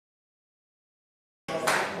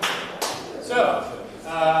Welcome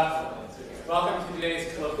to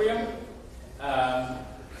today's Colloquium.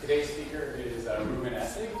 Today's speaker is Rouven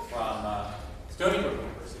Essig from Stony Brook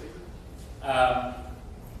University.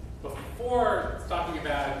 Before talking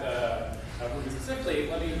about Rouven specifically,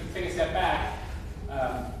 let me take a step back.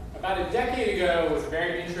 About a decade ago was a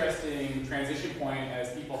very interesting transition point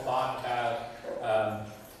as people thought about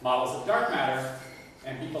models of dark matter,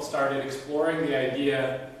 and people started exploring the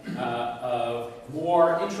idea of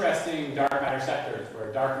more interesting dark matter sectors,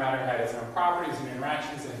 where dark matter had its own properties and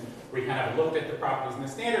interactions, and we kind of looked at the properties in the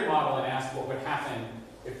standard model and asked what would happen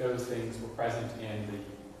if those things were present in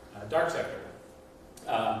the dark sector.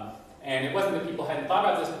 And it wasn't that people hadn't thought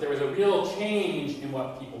about this, but there was a real change in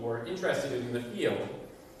what people were interested in the field.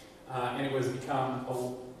 And it was become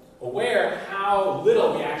aware how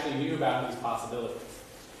little we actually knew about these possibilities.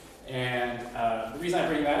 And the reason I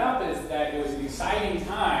bring that up is that it was an exciting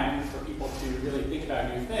time for people to really think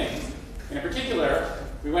about new things. And in particular,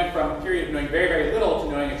 we went from a period of knowing very, very little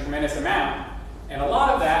to knowing a tremendous amount. And a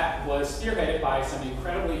lot of that was spearheaded by some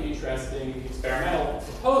incredibly interesting experimental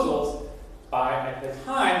proposals by, at the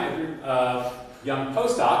time, a group of young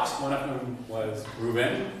postdocs, one of whom was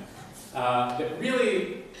Rouven, that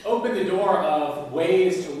really opened the door of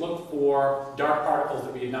ways to look for dark particles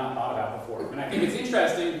that we had not thought about before. And I think it's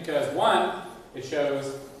interesting because, one, it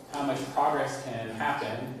shows how much progress can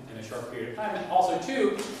happen in a short period of time, and also,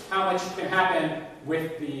 two, how much can happen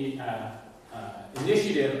with the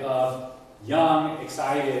initiative of young,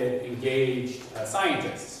 excited, engaged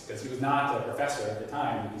scientists, because he was not a professor at the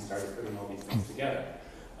time when he started putting all these things together.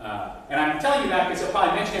 And I'm telling you that because he'll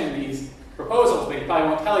probably mention these proposals, but he probably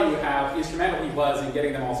won't tell you how instrumental he was in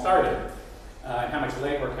getting them all started, and how much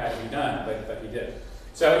legwork had to be done, but he did.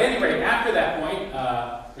 So at any rate, after that point,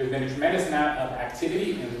 there's been a tremendous amount of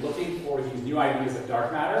activity in looking for these new ideas of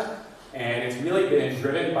dark matter, and it's really been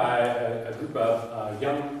driven by a group of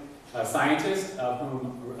young scientists, of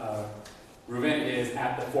whom Rouven is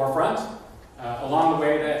at the forefront, along the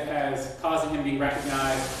way that has caused him being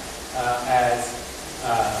recognized as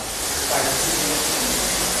by the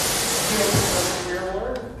Career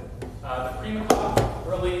Award, the Primakov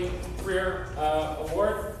Early Career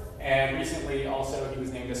Award, and recently also he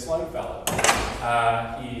was named a Sloan Fellow.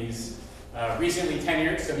 He's recently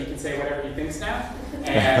tenured, so he can say whatever he thinks now,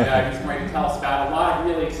 and he's going to tell us about a lot of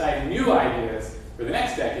really exciting new ideas for the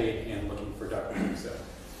next decade in looking for dark matter. So,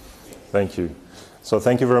 yeah. Thank you. So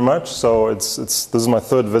thank you very much. So this is my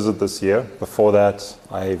third visit this year. Before that,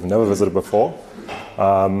 I've never visited before.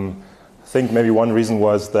 I think maybe one reason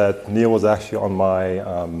was that Neil was actually on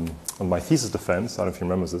my thesis defense. I don't know if you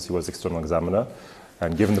remember this. He was external examiner,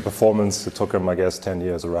 and given the performance, it took him, I guess, 10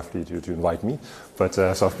 years roughly to invite me. But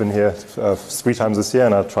so I've been here 3 times this year,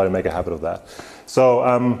 and I'll try to make a habit of that. So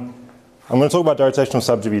I'm going to talk about direct of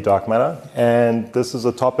sub-GeV dark matter, and this is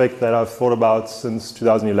a topic that I've thought about since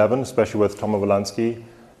 2011, especially with Tomer Volansky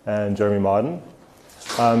and Jeremy Marden.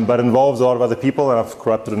 But it involves a lot of other people, and I've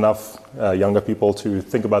corrupted enough younger people to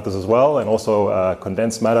think about this as well, and also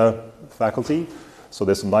condensed matter faculty. So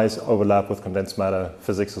there's some nice overlap with condensed matter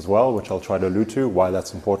physics as well, which I'll try to allude to, why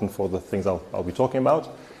that's important for the things I'll be talking about.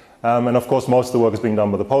 And of course, most of the work is being done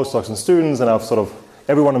by the postdocs and students, and I've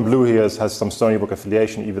everyone in blue here has some Stony Brook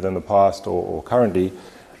affiliation, either in the past or currently.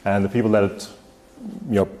 And the people that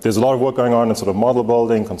there's a lot of work going on in model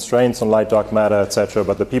building, constraints on light dark matter, etc.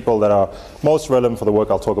 But the people that are most relevant for the work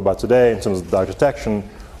I'll talk about today in terms of dark detection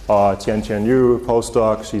are Tian Yu,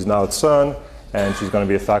 postdoc. She's now at CERN, and she's going to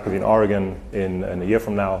be a faculty in Oregon in a year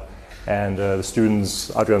from now. And the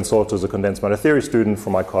students, Adrian Soto is a condensed matter theory student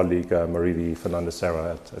from my colleague Marivi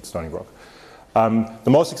Fernandez-Serra at Stony Brook. The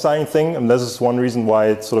most exciting thing, and this is one reason why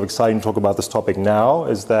it's exciting to talk about this topic now,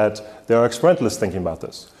 is that there are experimentalists thinking about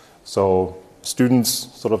this. So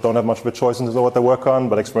students don't have much of a choice in terms of what they work on,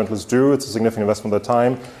 but experimentalists do. It's a significant investment of their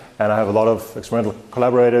time, and I have a lot of experimental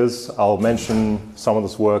collaborators. I'll mention some of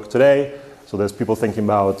this work today. So there's people thinking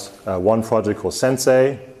about one project called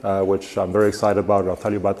SENSEI, which I'm very excited about, and I'll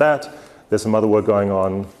tell you about that. There's some other work going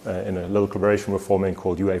on in a little collaboration we're forming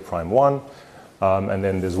called UA'1. And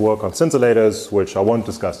then there's work on scintillators, which I won't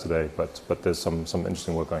discuss today, but there's some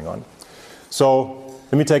interesting work going on. So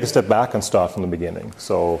let me take a step back and start from the beginning.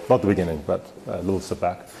 So not the beginning, but a little step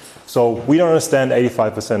back. So we don't understand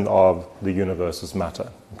 85% of the universe as matter.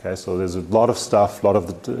 Okay, so there's a lot of stuff, lot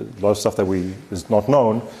of stuff that is not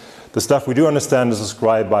known. The stuff we do understand is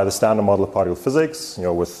described by the standard model of particle physics,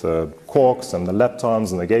 with quarks and the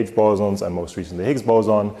leptons and the gauge bosons, and most recently the Higgs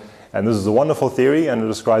boson. And this is a wonderful theory, and it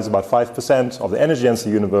describes about 5% of the energy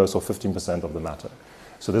density of the universe, or 15% of the matter.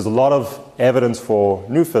 So there's a lot of evidence for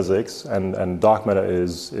new physics, and dark matter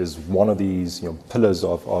is one of these pillars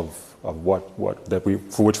of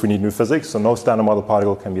for which we need new physics. So no standard model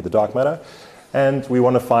particle can be the dark matter, and we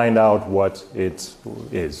want to find out what it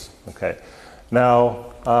is. Okay.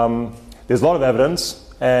 Now there's a lot of evidence,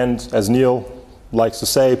 and as Neil likes to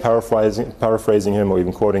say, paraphrasing him or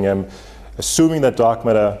even quoting him, assuming that dark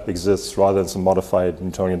matter exists rather than some modified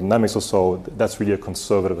Newtonian dynamics or so, that's really a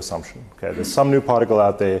conservative assumption. Okay? There's some new particle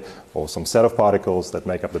out there, or some set of particles that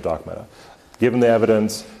make up the dark matter. Given the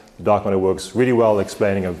evidence, the dark matter works really well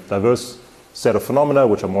explaining a diverse set of phenomena,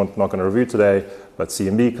 which I'm not going to review today, but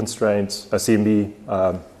CMB constraints,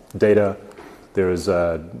 CMB data. There is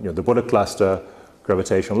the bullet cluster,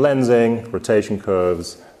 gravitational lensing, rotation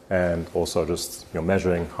curves, and also just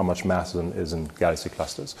measuring how much mass is in galaxy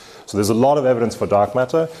clusters. So there's a lot of evidence for dark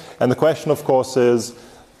matter, and the question, of course, is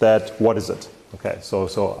that what is it? Okay,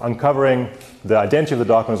 so uncovering the identity of the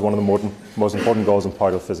dark matter is one of the most important goals in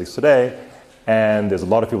particle physics today, and there's a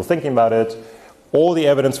lot of people thinking about it. All the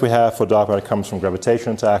evidence we have for dark matter comes from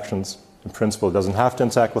gravitational interactions. In principle, it doesn't have to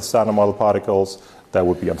interact with standard model particles. That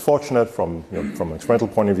would be unfortunate from an experimental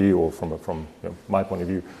point of view, or from my point of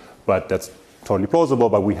view, but that's totally plausible.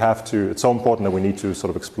 But we have to. It's so important that we need to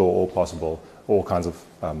sort of explore all kinds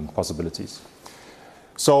of possibilities.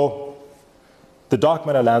 So the dark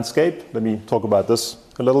matter landscape. Let me talk about this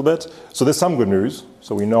a little bit. So there's some good news.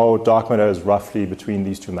 So we know dark matter is roughly between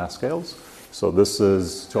these two mass scales. So this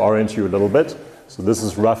is, to orient you a little bit, so this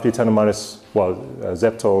is roughly 10 to minus,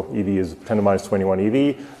 zepto EV is 10 to minus 21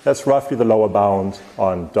 EV. That's roughly the lower bound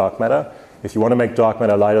on dark matter. If you want to make dark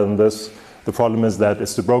matter lighter than this, the problem is that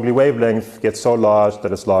its de Broglie wavelength gets so large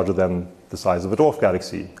that it's larger than the size of a dwarf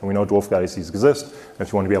galaxy. And we know dwarf galaxies exist. And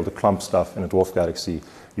if you want to be able to clump stuff in a dwarf galaxy,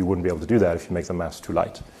 you wouldn't be able to do that if you make the mass too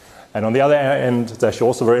light. And on the other end, it's actually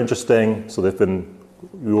also very interesting. So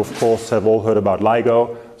you of course have all heard about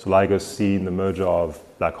LIGO. So LIGO has seen the merger of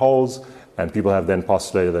black holes. And people have then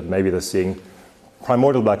postulated that maybe they're seeing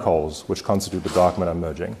primordial black holes, which constitute the dark matter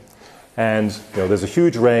merging. And there's a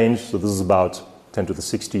huge range. So this is about 10 to the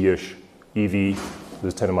 60-ish EV. This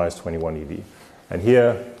is 10 to minus 21 EV. And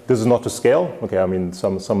here, this is not to scale. Okay, I mean,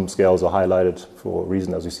 some scales are highlighted for a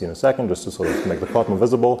reason, as we see in a second, just to sort of make the plot more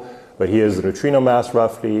visible. But here's the neutrino mass,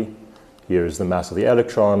 roughly. Here's the mass of the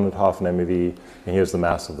electron at half an MeV. And here's the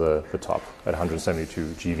mass of the top at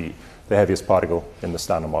 172 GeV, the heaviest particle in the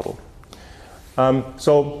standard model.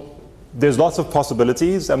 So there's lots of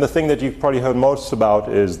possibilities, and the thing that you've probably heard most about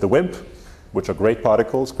is the WIMP, which are great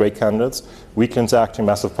particles, great candidates, weakly interacting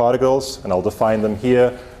massive particles, and I'll define them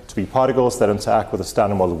here to be particles that interact with a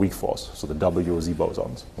standard model weak force, so the W or Z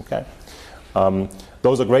bosons. Okay?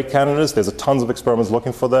 Those are great candidates. There's tons of experiments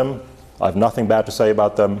looking for them. I have nothing bad to say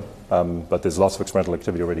about them, but there's lots of experimental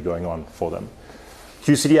activity already going on for them.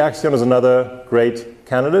 QCD axion is another great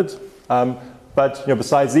candidate. But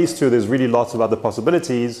besides these two, there's really lots of other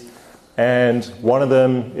possibilities. And one of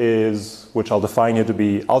them is, which I'll define here to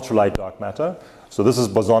be ultralight dark matter. So this is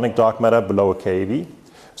bosonic dark matter below a keV.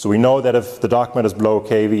 So we know that if the dark matter is below a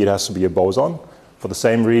keV, it has to be a boson, for the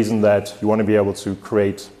same reason that you want to be able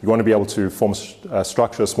to form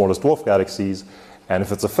structure as small as dwarf galaxies. And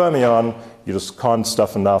if it's a fermion, you just can't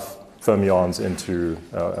stuff enough fermions into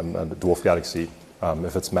a dwarf galaxy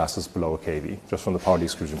if its mass is below a keV, just from the Pauli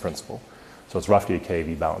exclusion principle. So it's roughly a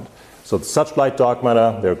keV bound. So such light dark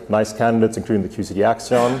matter, they're nice candidates, including the QCD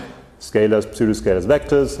axion, scalars, pseudoscalars,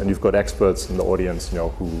 vectors, and you've got experts in the audience,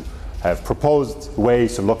 who have proposed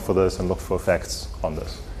ways to look for this and look for effects on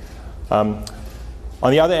this. On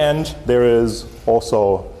the other end, there is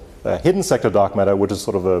also hidden sector dark matter, which is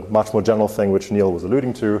sort of a much more general thing, which Neil was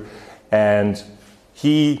alluding to, and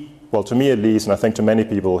well, to me at least, and I think to many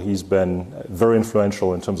people, he's been very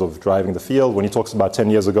influential in terms of driving the field. When he talks about 10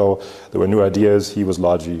 years ago, there were new ideas. He was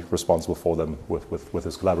largely responsible for them with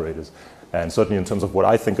his collaborators. And certainly in terms of what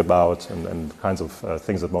I think about and kinds of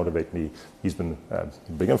things that motivate me, he's been a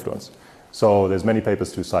big influence. So there's many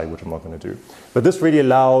papers to cite, which I'm not going to do. But this really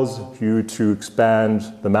allows you to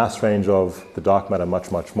expand the mass range of the dark matter much,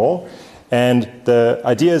 much more. And the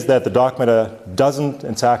idea is that the dark matter doesn't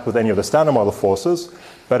interact with any of the standard model forces,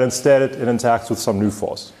 but instead it interacts with some new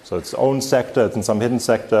force. So its own sector, it's in some hidden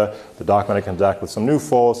sector, the dark matter can interact with some new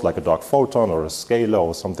force, like a dark photon or a scalar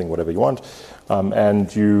or something, whatever you want,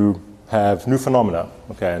 and you have new phenomena.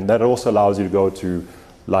 Okay, and that also allows you to go to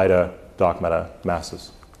lighter dark matter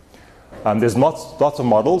masses. There's lots of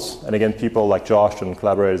models, and again, people like Josh and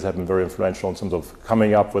collaborators have been very influential in terms of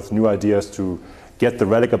coming up with new ideas to get the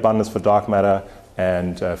relic abundance for dark matter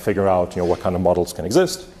and figure out what kind of models can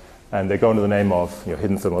exist. And they go under the name of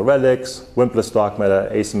hidden thermal relics, WIMPless dark matter,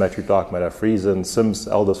 asymmetric dark matter, Friesen, SIMS,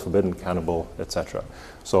 elders forbidden, cannibal, etc.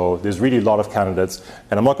 So there's really a lot of candidates.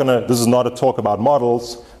 And I'm not going to, this is not a talk about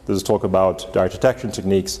models, this is a talk about direct detection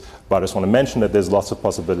techniques, but I just want to mention that there's lots of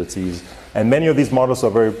possibilities. And many of these models are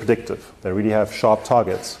very predictive. They really have sharp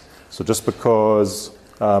targets. So just because,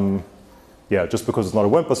 just because it's not a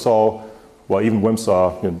WIMP or so, well, even WIMPs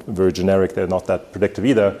are very generic. They're not that predictive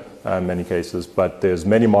either in many cases. But there's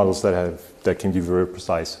many models that can give very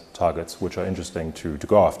precise targets, which are interesting to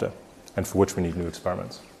go after, and for which we need new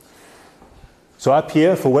experiments. So up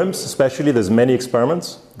here, for WIMPs especially, there's many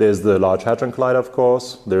experiments. There's the Large Hadron Collider, of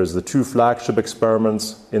course. There's the 2 flagship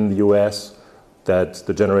experiments in the US, that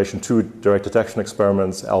the Generation 2 direct detection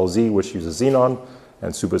experiments, LZ, which uses xenon,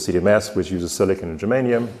 and Super CDMS, which uses silicon and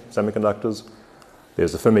germanium semiconductors.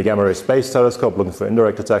 There's the Fermi Gamma Ray Space Telescope looking for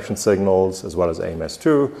indirect detection signals, as well as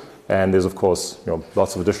AMS-2. And there's, of course,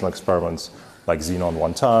 lots of additional experiments like Xenon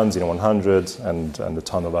 1 ton, Xenon 100, and a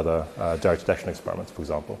ton of other direct detection experiments, for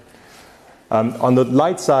example. On the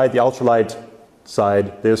light side, the ultralight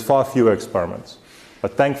side, there's far fewer experiments.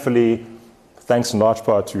 But thankfully, thanks in large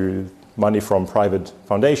part to money from private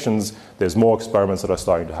foundations, there's more experiments that are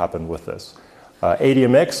starting to happen with this.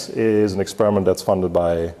 ADMX is an experiment that's funded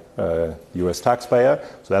by US taxpayer.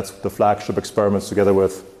 So that's the flagship experiments together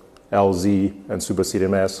with LZ and Super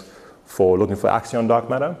CDMS for looking for axion dark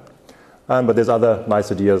matter. But there's other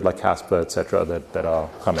nice ideas like Casper, etc., that are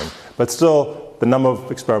coming. But still, the number of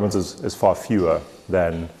experiments is far fewer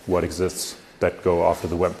than what exists that go after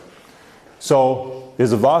the WIMP. So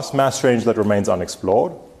there's a vast mass range that remains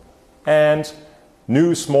unexplored. And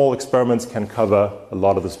new small experiments can cover a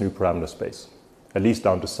lot of this new parameter space, at least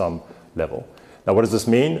down to some level. Now, what does this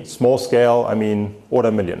mean? Small scale, I mean,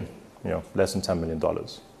 order million, less than $10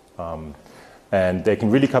 million. And they can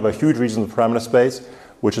really cover a huge region of the parameter space,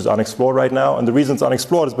 which is unexplored right now. And the reason it's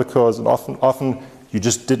unexplored is because often you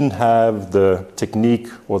just didn't have the technique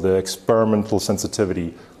or the experimental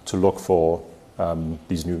sensitivity to look for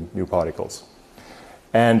these new particles.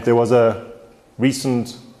 And there was a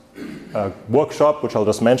recent workshop, which I'll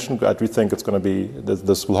just mention. I do think it's going to be,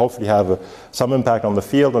 this will hopefully have some impact on the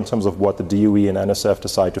field in terms of what the DOE and NSF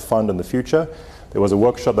decide to fund in the future. There was a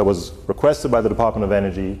workshop that was requested by the Department of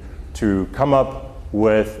Energy to come up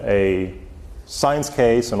with a science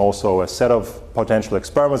case and also a set of potential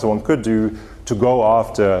experiments that one could do to go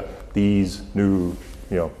after these new,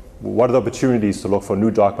 what are the opportunities to look for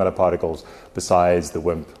new dark matter particles besides the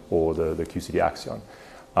WIMP or the QCD axion.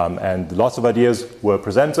 And lots of ideas were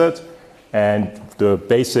presented, and the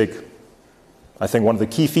basic, I think one of the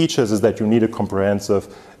key features is that you need a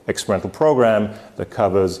comprehensive experimental program that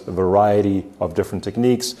covers a variety of different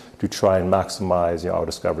techniques to try and maximize our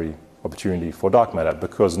discovery opportunity for dark matter,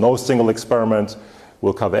 because no single experiment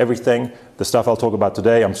will cover everything. The stuff I'll talk about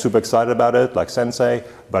today, I'm super excited about it, like SENSEI,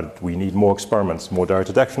 but we need more experiments, more direct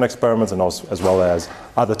detection experiments, and also, as well as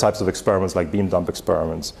other types of experiments like beam dump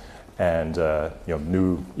experiments and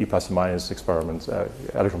new E plus E minus experiments,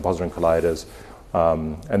 electron positron colliders.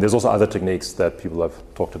 And there's also other techniques that people have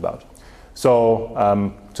talked about.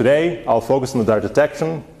 So today I'll focus on the direct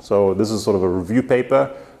detection. So this is sort of a review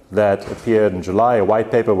paper that appeared in July, a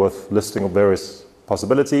white paper with listing of various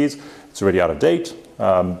possibilities. It's already out of date,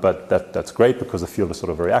 but that's great because the field is sort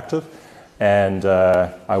of very active. And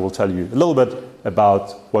I will tell you a little bit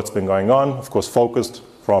about what's been going on, of course focused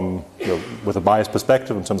from, with a biased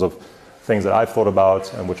perspective in terms of things that I've thought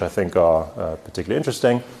about and which I think are particularly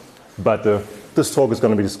interesting. But this talk is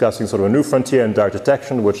going to be discussing sort of a new frontier in direct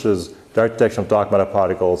detection, which is direct detection of dark matter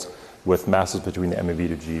particles with masses between the MeV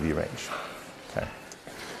to GeV range. Okay.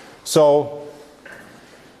 So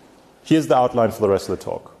here's the outline for the rest of the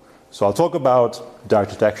talk. So I'll talk about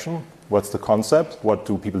direct detection, what's the concept, what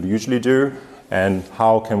do people usually do, and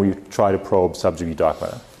how can we try to probe sub-GeV dark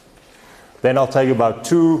matter. Then I'll tell you about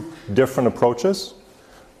 2 different approaches,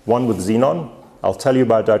 one with xenon. I'll tell you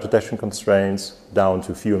about direct detection constraints down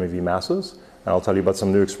to few MeV masses, and I'll tell you about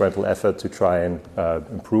some new experimental effort to try and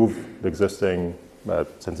improve the existing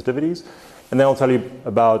sensitivities. And then I'll tell you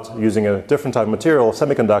about using a different type of material,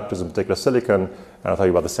 semiconductors, in particular silicon, and I'll tell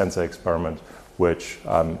you about the SENSEI experiment, which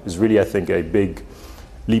is really, I think, a big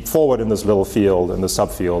leap forward in this little field, in the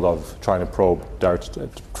subfield of trying to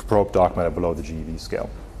probe dark matter below the GeV scale.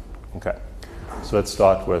 Okay, so let's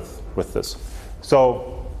start with this.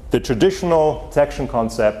 So the traditional detection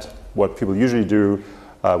concept, what people usually do,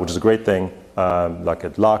 which is a great thing, like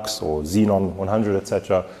at Lux or Xenon 100,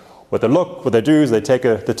 etc. What they do is they take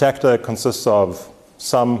a detector that consists of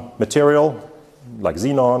some material, like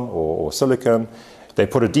xenon or silicon, They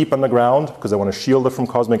put it deep underground because they want to shield it from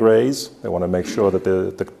cosmic rays. They want to make sure that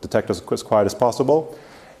the detector is as quiet as possible.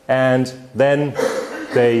 And then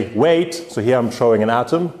they wait. So here I'm showing an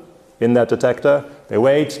atom in that detector. They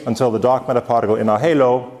wait until the dark matter particle in our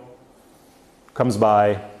halo comes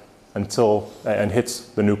by and hits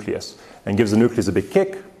the nucleus and gives the nucleus a big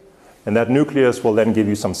kick. And that nucleus will then give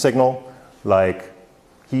you some signal like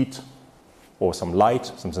heat or some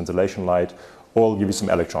light, some scintillation light, or it'll give you some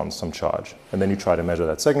electrons, some charge. And then you try to measure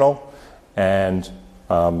that signal. And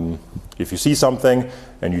if you see something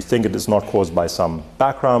and you think it is not caused by some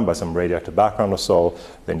background, by some radioactive background or so,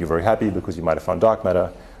 then you're very happy because you might have found dark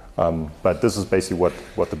matter. But this is basically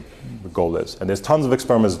what the goal is. And there's tons of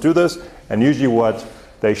experiments to do this. And usually what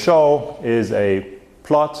they show is a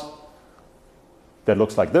plot that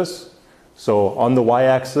looks like this. So on the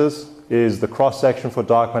y-axis is the cross-section for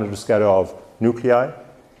dark matter to scatter of nuclei.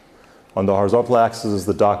 On the horizontal axis is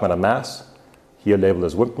the dark matter mass, here labeled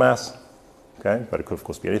as WIMP mass, okay, but it could of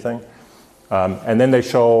course be anything. And then they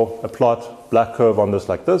show a plot, black curve on this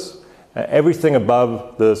like this. Everything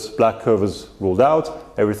above this black curve is ruled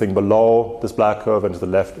out. Everything below this black curve and to the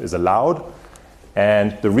left is allowed.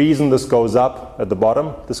 And the reason this goes up at the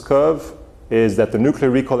bottom, this curve, is that the nuclear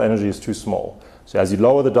recoil energy is too small. So as you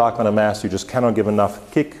lower the dark matter mass, you just cannot give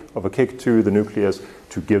enough kick to the nucleus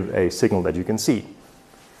to give a signal that you can see.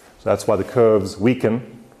 So that's why the curves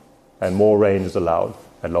weaken and more range is allowed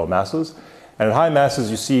at low masses. And at high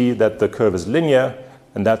masses, you see that the curve is linear,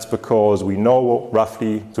 and that's because we know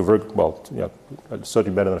roughly, certainly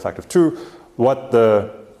better than a factor of 2, what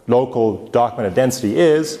the local dark matter density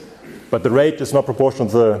is, but the rate is not proportional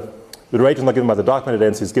to the rate is not given by the dark matter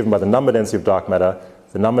density, it's given by the number density of dark matter.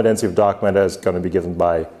 The number density of dark matter is going to be given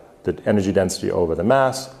by the energy density over the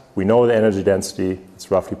mass. We know the energy density,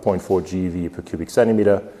 it's roughly 0.4 GeV per cubic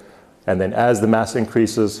centimeter. And then as the mass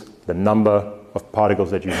increases, the number of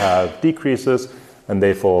particles that you have decreases, and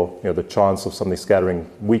therefore the chance of something scattering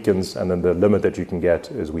weakens, and then the limit that you can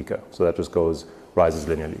get is weaker. So that just rises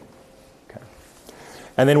linearly. Okay.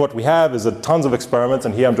 And then what we have is tons of experiments,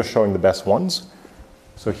 and here I'm just showing the best ones.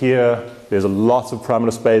 So here, there's lots of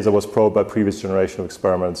parameter space that was probed by previous generation of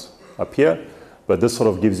experiments up here, but this sort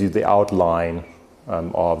of gives you the outline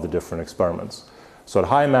of the different experiments. So at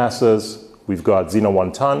high masses, we've got xenon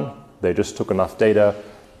 1 ton. They just took enough data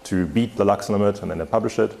to beat the Lux limit, and then they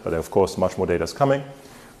published it. But of course, much more data is coming.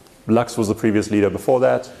 Lux was the previous leader before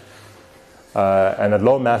that. And at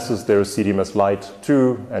low masses, there is CDMS Light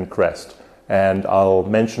 2 and Crest. And I'll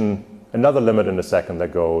mention another limit in a second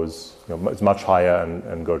that goes, it's much higher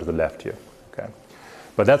and go to the left here. Okay.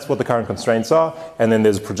 But that's what the current constraints are. And then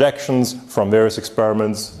there's projections from various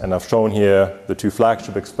experiments. And I've shown here the 2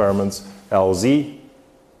 flagship experiments, LZ.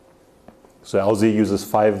 So LZ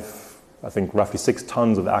uses roughly 6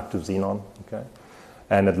 tons of active xenon. Okay?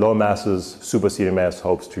 And at low masses, super CDMS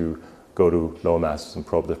hopes to go to low masses and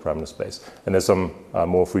probe the parameter space. And there's some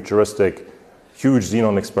more futuristic, huge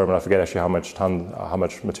xenon experiment. I forget actually how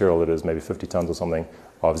much material it is, maybe 50 tons or something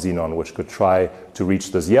of xenon, which could try to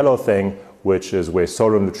reach this yellow thing, which is where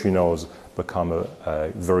solar neutrinos become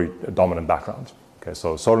a very dominant background. Okay,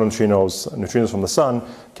 so solar neutrinos from the sun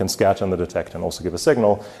can scatter in the detector and also give a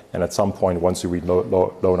signal. And at some point, once you read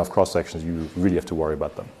low enough cross sections, you really have to worry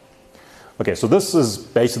about them. Okay, so this is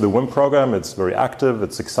basically the WIMP program. It's very active,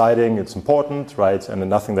 it's exciting, it's important, right? And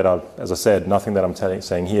nothing that as I said, nothing that I'm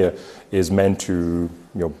saying here is meant to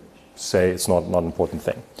say it's not an important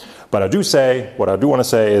thing. But what I do want to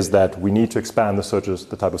say is that we need to expand the searches,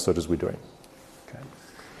 the type of searches we're doing.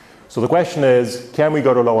 So the question is, can we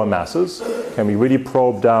go to lower masses? Can we really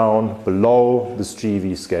probe down below this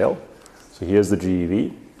GeV scale? So here's the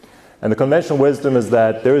GeV. And the conventional wisdom is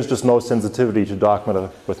that there is just no sensitivity to dark matter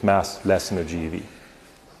with mass less than a GeV.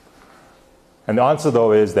 And the answer,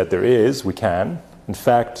 though, is that we can. In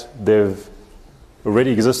fact, there've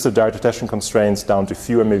already existed direct detection constraints down to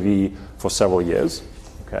few MeV for several years.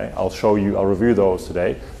 Okay, I'll review those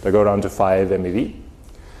today. They go down to 5 MeV.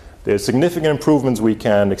 There's significant improvements we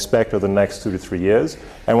can expect over the next 2 to 3 years.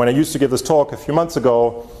 And when I used to give this talk a few months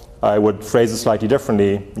ago, I would phrase it slightly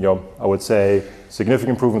differently. I would say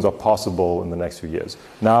significant improvements are possible in the next few years.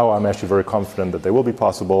 Now I'm actually very confident that they will be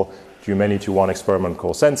possible due mainly to one experiment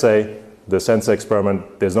called SENSEI. The SENSEI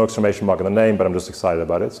experiment, there's no exclamation mark in the name, but I'm just excited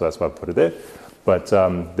about it, so that's why I put it there. But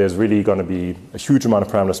there's really going to be a huge amount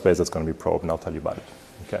of parameter space that's going to be probed, and I'll tell you about it.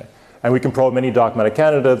 Okay. And we can probe many dark matter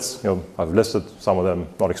candidates. I've listed some of them,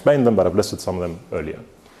 not explained them, but I've listed some of them earlier.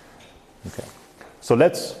 Okay. So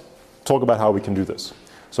let's talk about how we can do this.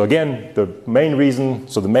 So again, the main reason,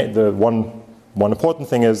 the one important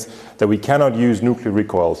thing is that we cannot use nuclear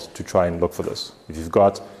recoils to try and look for this. If you've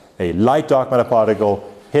got a light dark matter particle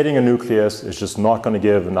hitting a nucleus is just not going to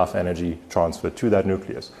give enough energy transfer to that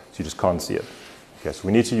nucleus. So you just can't see it. Okay, so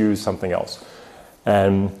we need to use something else.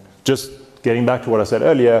 And just getting back to what I said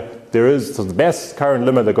earlier, so the best current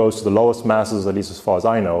limit that goes to the lowest masses, at least as far as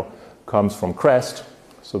I know, comes from CREST.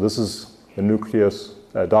 So this is the nucleus,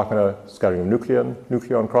 dark matter scattering of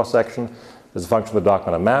nucleon cross-section as a function of the dark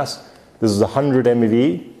matter mass. This is 100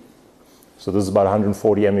 MeV. So this is about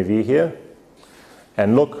 140 MeV here.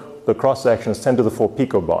 And look, the cross-section is 10 to the 4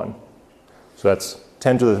 picobarn. So that's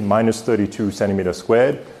 10 to the minus 32 centimeters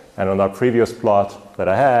squared. And on our previous plot that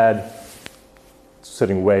I had, it's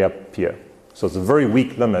sitting way up here. So it's a very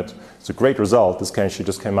weak limit. It's a great result. This actually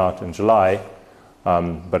just came out in July,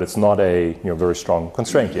 but it's not a very strong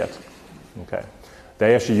constraint yet. Okay.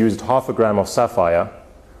 They actually used 0.5 gram of sapphire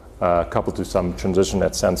coupled to some transition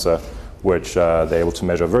net sensor, which they're able to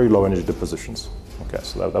measure very low energy depositions. Okay,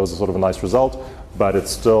 so that was a sort of a nice result, but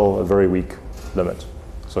it's still a very weak limit.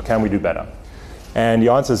 So can we do better? And the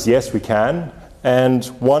answer is yes, we can. And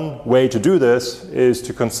one way to do this is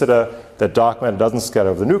to consider that dark matter doesn't scatter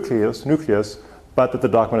over the nucleus, but that the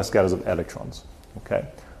dark matter scatters of electrons. Okay,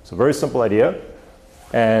 so very simple idea.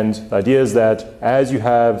 And the idea is that as you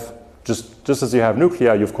have, just as you have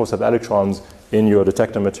nuclei, you of course have electrons in your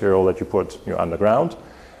detector material that you put underground.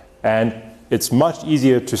 And it's much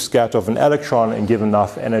easier to scatter off an electron and give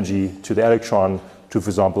enough energy to the electron to, for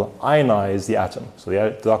example, ionize the atom. So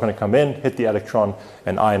the dark matter come in, hit the electron,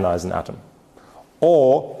 and ionize an atom.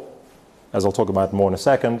 Or, as I'll talk about more in a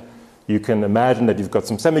second, you can imagine that you've got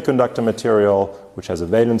some semiconductor material which has a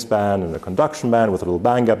valence band and a conduction band with a little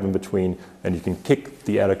band gap in between, and you can kick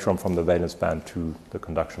the electron from the valence band to the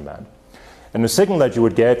conduction band. And the signal that you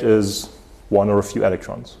would get is one or a few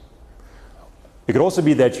electrons. It could also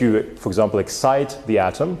be that you, for example, excite the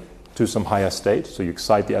atom to some higher state. So you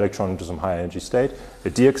excite the electron into some higher energy state.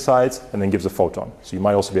 It de-excites and then gives a photon. So you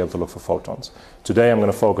might also be able to look for photons. Today I'm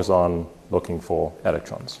going to focus on looking for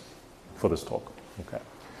electrons for this talk. Okay.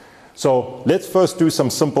 So let's first do some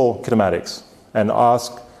simple kinematics and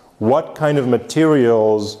ask what kind of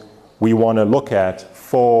materials we want to look at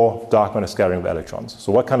for dark matter scattering of electrons.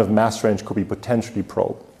 So what kind of mass range could we potentially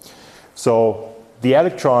probe? So the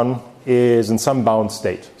electron is in some bound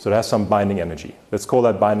state, so it has some binding energy. Let's call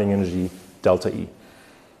that binding energy delta E.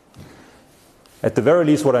 At the very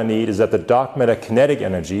least, what I need is that the dark matter kinetic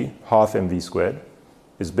energy, half mv squared,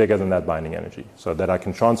 is bigger than that binding energy, so that I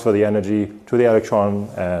can transfer the energy to the electron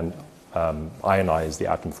and ionize the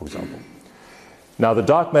atom, for example. Now, the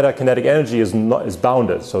dark matter kinetic energy is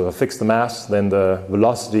bounded, so if I fix the mass, then the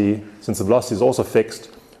velocity, since the velocity is also fixed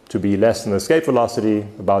to be less than the escape velocity,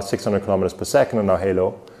 about 600 kilometers per second in our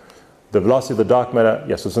halo, the velocity of the dark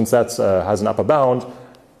matter, so since that has an upper bound,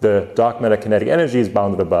 the dark matter kinetic energy is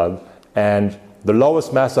bounded above, and the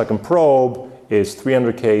lowest mass I can probe is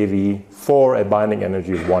 300 keV for a binding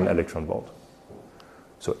energy of 1 electron volt.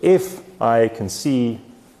 So if I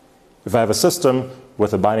have a system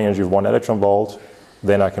with a binding energy of 1 electron volt,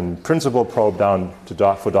 then I can in principle probe down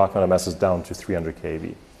for dark matter masses down to 300 keV.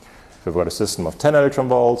 If I've got a system of 10 electron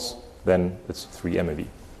volts, then it's 3 MeV,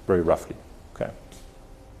 very roughly. Okay.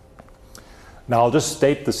 Now I'll just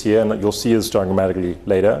state this here, and you'll see this diagrammatically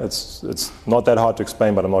later. It's not that hard to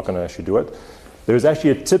explain, but I'm not going to actually do it. There's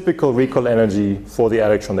actually a typical recoil energy for the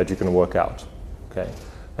electron that you can work out. Okay?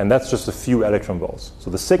 And that's just a few electron volts. So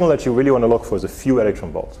the signal that you really want to look for is a few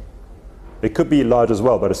electron volts. It could be large as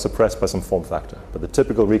well, but it's suppressed by some form factor. But the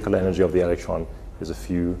typical recoil energy of the electron is a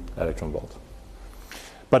few electron volts.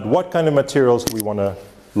 But what kind of materials do we want to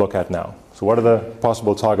look at now? So what are the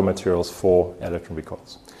possible target materials for electron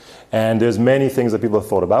recoils? And there's many things that people have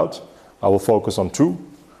thought about. I will focus on 2.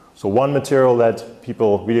 So one material that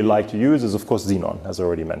people really like to use is, of course, xenon, as I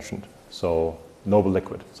already mentioned. So noble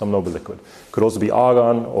liquid, some noble liquid. Could also be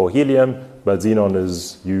argon or helium, but xenon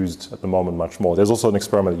is used at the moment much more. There's also an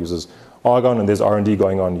experiment that uses argon, and there's R&D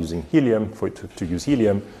going on using helium to use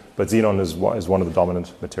helium, but xenon is one of the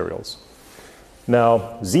dominant materials.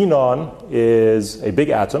 Now, xenon is a big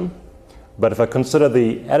atom, but if I consider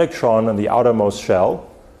the electron in the outermost shell,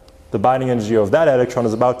 the binding energy of that electron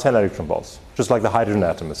is about 10 electron volts, just like the hydrogen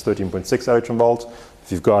atom is 13.6 electron volts.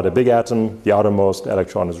 If you've got a big atom, the outermost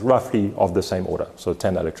electron is roughly of the same order, so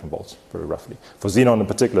 10 electron volts, very roughly. For xenon in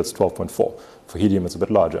particular, it's 12.4. For helium, it's a bit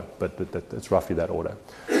larger, but it's roughly that order.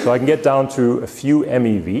 So I can get down to a few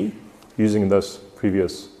MeV using this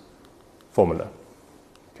previous formula.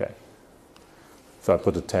 Okay. So I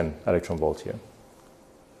put a 10 electron volt here.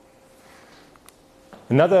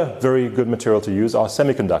 Another very good material to use are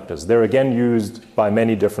semiconductors. They're again used by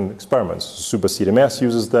many different experiments. Super CDMS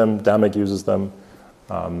uses them, DAMIC uses them.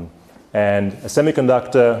 And a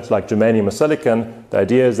semiconductor, like germanium or silicon, the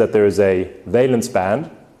idea is that there is a valence band,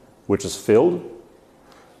 which is filled.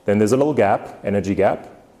 Then there's a little gap, energy gap.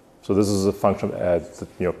 So this is a function,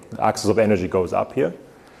 the axis of energy goes up here.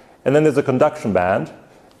 And then there's a conduction band.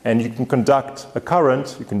 And you can conduct a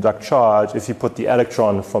current, you conduct charge, if you put the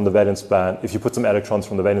electron from the valence band, if you put some electrons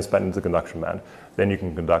from the valence band into the conduction band, then you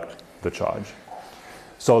can conduct the charge.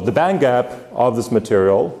 So the band gap of this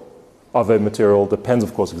material, depends,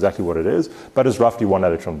 of course, exactly what it is, but is roughly 1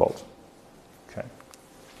 electron volt. Okay.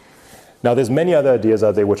 Now, there's many other ideas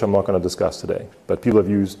out there which I'm not going to discuss today, but people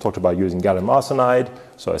have talked about using gallium arsenide,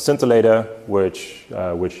 so a scintillator, which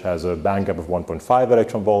has a band gap of 1.5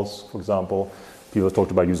 electron volts, for example. People have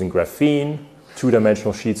talked about using graphene,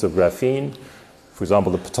 two-dimensional sheets of graphene. For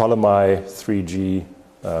example, the Ptolemy 3G,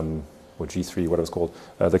 or G3, whatever it's called,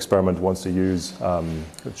 the experiment wants to use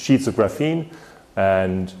sheets of graphene,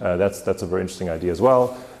 and that's a very interesting idea as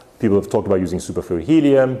well. People have talked about using superfluid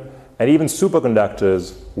helium, and even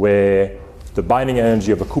superconductors where the binding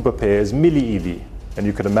energy of a Cooper pair is milli-eV, and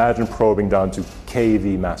you can imagine probing down to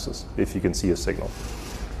keV masses if you can see a signal.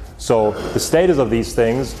 So the status of these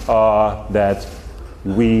things are that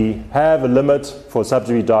we have a limit for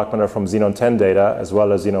sub-GeV dark matter from xenon 10 data as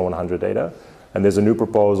well as xenon 100 data. And there's a new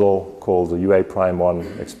proposal called the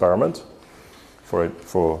UA'1 experiment to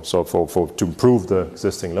improve the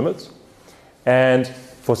existing limits. And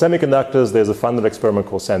for semiconductors, there's a funded experiment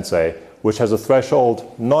called SENSEI, which has a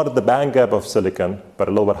threshold not at the band gap of silicon, but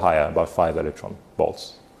a little bit higher, about 5 electron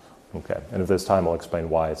volts. Okay, and if there's time, I'll explain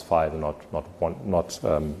why it's 5 and not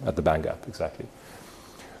at the band gap exactly.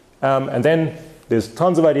 And then there's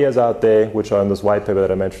tons of ideas out there, which are in this white paper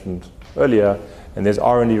that I mentioned earlier, and there's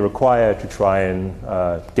R&D required to try and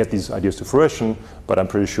get these ideas to fruition, but I'm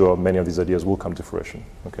pretty sure many of these ideas will come to fruition.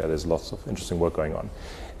 Okay, there's lots of interesting work going on.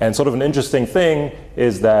 And sort of an interesting thing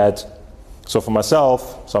is that, so for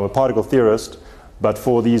myself, so I'm a particle theorist, but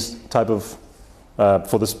for these type of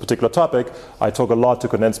for this particular topic, I talk a lot to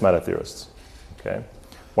condensed matter theorists. Okay,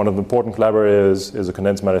 one of the important collaborators is a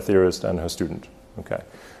condensed matter theorist and her student. Okay,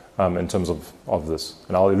 in terms of this,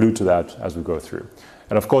 and I'll allude to that as we go through.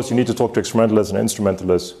 And of course, you need to talk to experimentalists and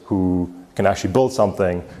instrumentalists who can actually build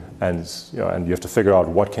something, and and you have to figure out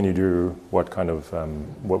what can you do, what kind of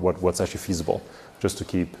what's actually feasible, just to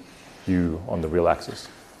keep you on the real axis.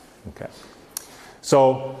 Okay,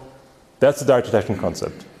 so that's the direct detection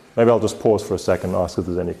concept. Maybe I'll just pause for a second and ask if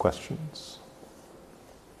there's any questions.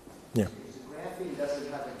 Yeah. Graphene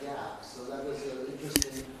doesn't have a gap, so that was an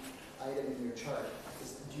interesting item in your chart.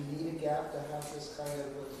 Do you need a gap to have this kind of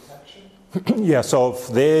detection? Yeah, so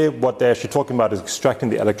what they're actually talking about is extracting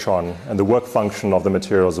the electron, and the work function of the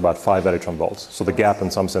material is about 5 electron volts. So the gap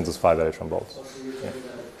in some sense is 5 electron volts. So you're talking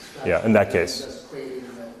about yeah, in that case. Just creating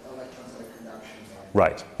the electrons like conduction.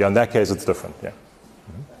 Right. Yeah, in that case it's different. Yeah.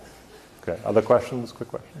 Okay, other questions, quick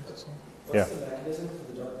questions? What's the mechanism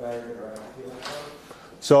for the dark matter to interact with the electron?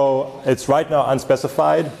 So it's right now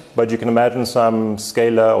unspecified, but you can imagine some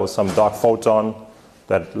scalar or some dark photon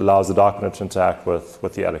that allows the dark matter to interact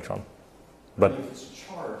with the electron. But if it's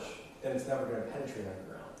charged, then it's never going to penetrate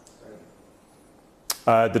underground, right?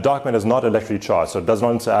 the dark matter is not electrically charged, so it does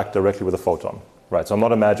not interact directly with the photon. Right, so I'm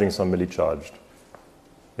not imagining some milli-charged.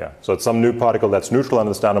 Yeah, so it's some new particle that's neutral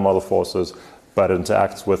under the standard model forces, but it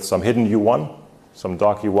interacts with some hidden U1, some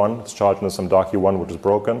dark U1. It's charged into some dark U1, which is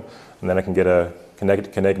broken, and then I can get a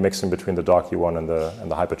kinetic mixing between the dark U1 and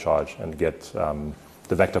the hypercharge, and get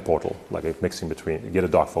the vector portal, like a mixing between, get a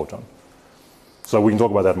dark photon. So we can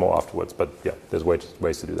talk about that more afterwards, but yeah, there's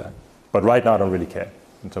ways to do that. But right now, I don't really care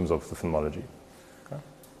in terms of the phenomenology.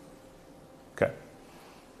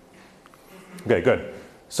 Okay, good.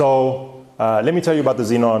 So let me tell you about the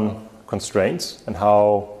xenon constraints and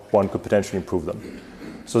how one could potentially improve them.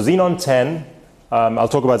 So xenon 10, I'll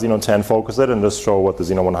talk about xenon 10, focus it, and just show what the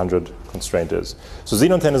xenon 100 constraint is. So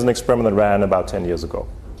xenon 10 is an experiment that ran about 10 years ago.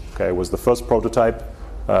 Okay, it was the first prototype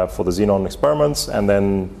for the xenon experiments, and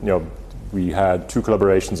then we had 2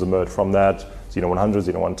 collaborations emerge from that: xenon 100,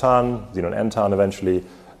 xenon 1 ton, xenon n ton eventually,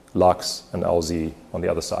 LUX and LZ on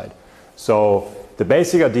the other side. So the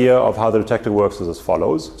basic idea of how the detector works is as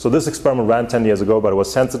follows. So this experiment ran 10 years ago, but it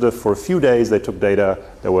was sensitive for a few days. They took data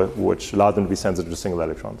which allowed them to be sensitive to single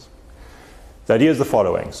electrons. The idea is the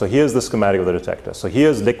following. So here's the schematic of the detector. So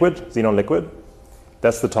here's liquid, xenon liquid.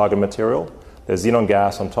 That's the target material. There's xenon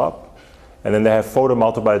gas on top. And then they have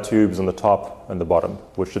photomultiplier tubes on the top and the bottom,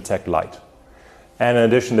 which detect light. And in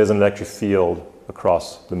addition, there's an electric field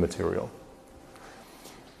across the material.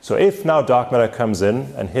 So if now dark matter comes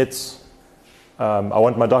in and hits, I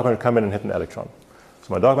want my dark matter to come in and hit an electron.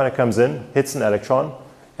 So my dark matter comes in, hits an electron,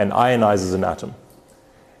 and ionizes an atom.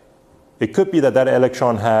 it could be that that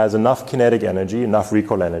electron has enough kinetic energy, enough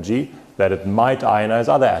recoil energy, that it might ionize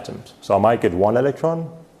other atoms. So I might get 1 electron,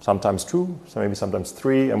 sometimes 2, so maybe sometimes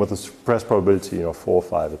 3, and with a suppressed probability, 4,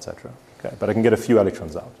 5, etc. Okay, but I can get a few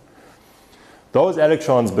electrons out. Those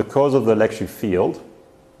electrons, because of the electric field,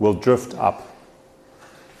 will drift up.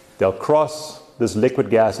 They'll cross this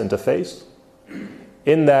liquid-gas interface.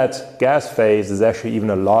 In that gas phase, there's actually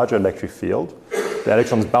even a larger electric field. The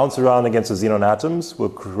electrons bounce around against the xenon atoms, will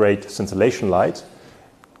create scintillation light,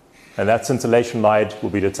 and that scintillation light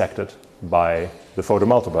will be detected by the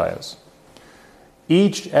photomultipliers.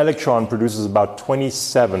 Each electron produces about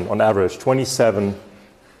 27, on average, 27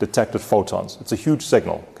 detected photons. It's a huge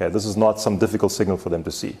signal. Okay, this is not some difficult signal for them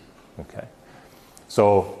to see. Okay,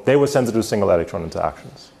 so they were sensitive to single electron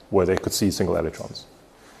interactions, where they could see single electrons.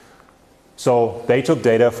 So they took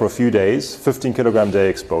data for a few days, 15 kilogram day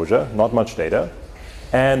exposure, not much data,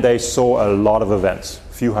 and they saw a lot of events,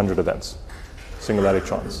 a few hundred events, single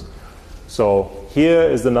electrons. So here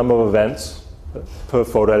is the number of events per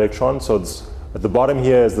photoelectron. So it's, at the bottom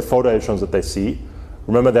here is the photoelectrons that they see.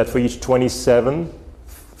 Remember that for each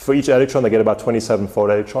electron, they get about 27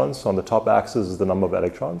 photoelectrons. So on the top axis is the number of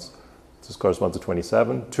electrons. This corresponds to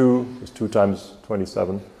 27. 2 is 2 times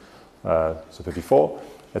 27, so 54,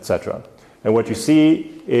 etc. And what you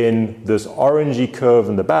see in this orangey curve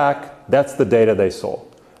in the back, that's the data they saw.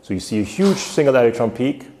 So you see a huge single electron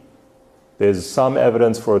peak. There's some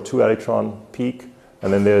evidence for a 2 electron peak.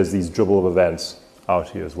 And then there's these dribble of events out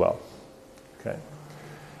here as well. Okay.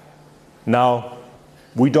 Now,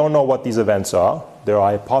 we don't know what these events are. There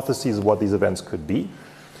are hypotheses of what these events could be.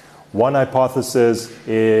 One hypothesis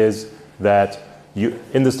is that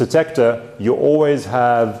in this detector, you always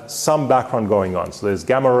have some background going on. So there's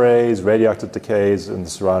gamma rays, radioactive decays in the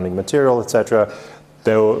surrounding material, etc.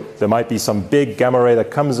 There might be some big gamma ray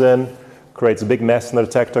that comes in, creates a big mess in the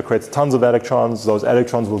detector, creates tons of electrons. Those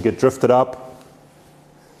electrons will get drifted up.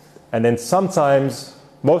 And then sometimes,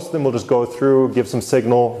 most of them will just go through, give some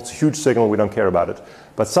signal. It's a huge signal, we don't care about it.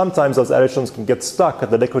 But sometimes those electrons can get stuck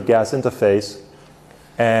at the liquid-gas interface,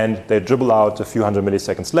 and they dribble out a few hundred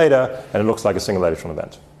milliseconds later, and it looks like a single electron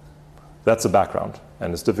event. That's the background,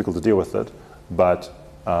 and it's difficult to deal with it, but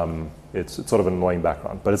it's sort of an annoying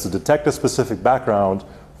background. But it's a detector-specific background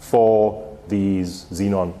for these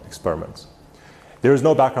xenon experiments. There is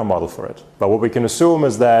no background model for it, but what we can assume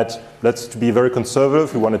is that, let's be very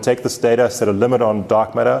conservative, we want to take this data, set a limit on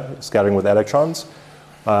dark matter scattering with electrons.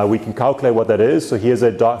 We can calculate what that is. So here's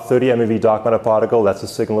a 30 MeV dark matter particle, that's the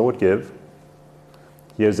signal it would give.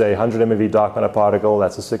 Here's a 100 MeV dark matter particle,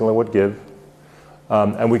 that's the signal it would give.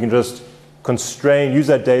 And we can just constrain, use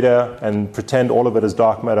that data and pretend all of it is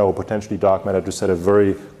dark matter or potentially dark matter to set a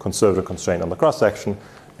very conservative constraint on the cross-section.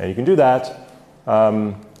 And you can do that.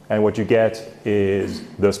 And what you get is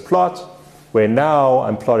this plot, where now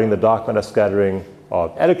I'm plotting the dark matter scattering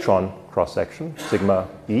of electron cross-section, sigma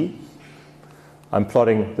E. I'm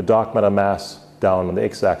plotting the dark matter mass down on the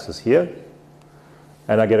x-axis here.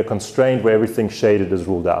 And I get a constraint where everything shaded is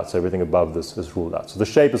ruled out. So everything above this is ruled out. So the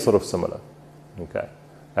shape is sort of similar, okay,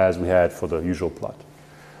 as we had for the usual plot.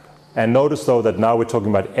 And notice, though, that now we're talking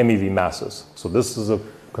about MeV masses. So this is a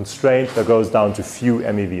constraint that goes down to few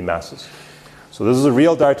MeV masses. So this is a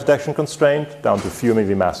real direct detection constraint down to few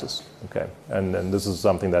MeV masses. Okay, and this is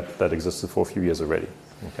something that existed for a few years already.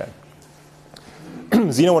 Okay.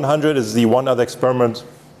 Xenon 100 is the one other experiment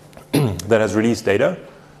that has released data,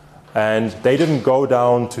 and they didn't go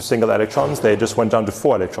down to single electrons. They just went down to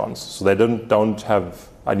 4 electrons. So they don't have.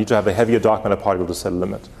 I need to have a heavier dark matter particle to set a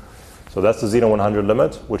limit. So that's the Xenon 100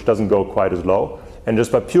 limit, which doesn't go quite as low. And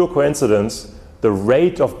just by pure coincidence, the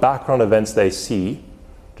rate of background events they see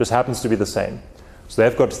just happens to be the same. So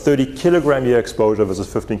they've got 30 kilogram year exposure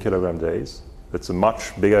versus 15 kilogram days. It's a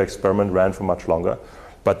much bigger experiment, ran for much longer.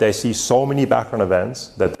 But they see so many background events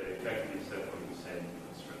that they effectively set from the same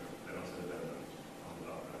constraint. They don't set that on the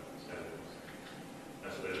dark matter standards.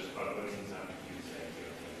 And so they just got those things have to do the same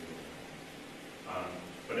thing.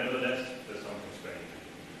 But nevertheless, there's some constraint.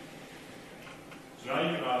 So now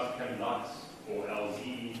you can ask, can Lux or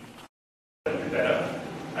LZ do better?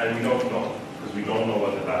 And we don't know, because we don't know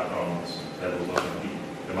what the background levels are going to be.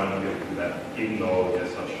 They might not be able to do that, even though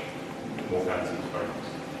there's such more fancy experiments.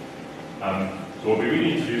 So what we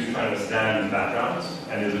really need to do is try and understand these backgrounds,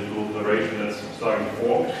 and there's a collaboration that's starting to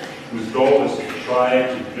form, whose goal is to try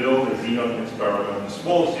to build a xenon experiment, a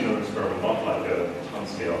small xenon experiment, not like a ton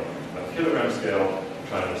scale, but a kilogram scale,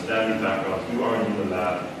 try to understand these backgrounds, do R&D in the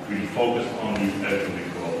lab, really focus on these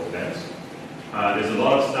electrochemical events. There's a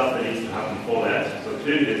lot of stuff that needs to happen for that, so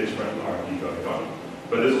clearly there's experimental R&D going on,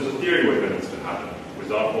 but there's also theory work that needs to happen. For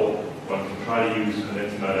example, one can try to use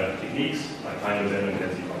condensed matter techniques like time dependent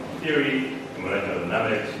density quantum theory and molecular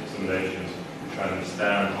dynamics simulations to try and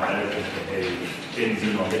understand how electrons behave in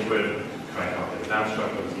xenon liquid, try and calculate the band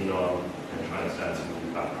structure of xenon, and try and understand some of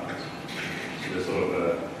the backgrounds. So there's sort of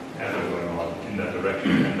an effort going on in that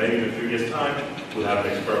direction. And maybe in a few years' time, we'll have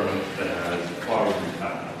an experiment that has far removed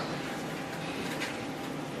backgrounds.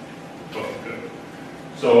 Oh, good.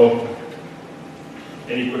 So,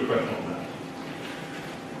 any quick question on that?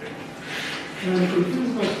 I'm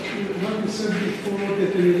confused by what you said before,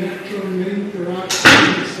 that an electron may interact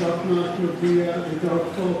with the dark matter via a dark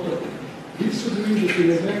photon. This would mean that an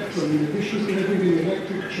electron, in addition to having an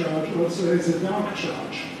electric charge, also has a dark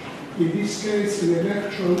charge. In this case, an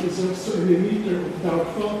electron is also an emitter of dark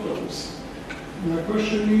photons. My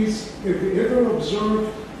question is, have you ever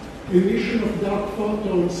observed emission of dark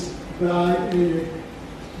photons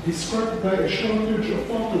described by a shortage of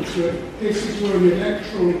photons, where cases where an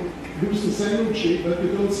electron loses energy, but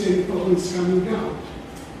you don't see any photons coming out?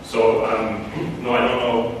 So, no, I don't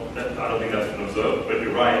know. I don't think that's been observed, but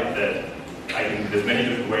you're right that there's many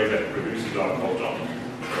different ways that produce a dark photon.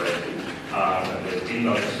 Right? And there's been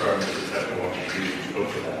no experiments that want to look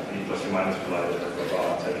for that. And plus or minus collider,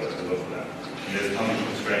 etc. to look for that. And there's a ton of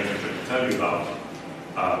constraints which I can tell you about,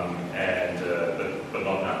 but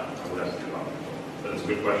not now. I would have to do that. But it's a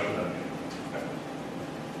good question.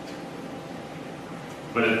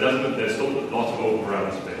 But it doesn't. There's still lots of open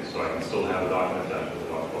parameter space, so I can still have a dark matter with a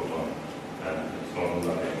dark photon, and it's not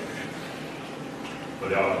nothing. But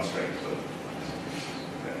they are constraints. So.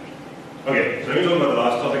 Okay, so let me talk about the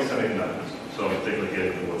last topic, semiconductors. So I'm particularly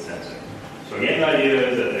getting towards sensing. So again, the idea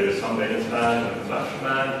is that there is some valence band and a conduction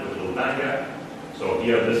band with a little band gap. So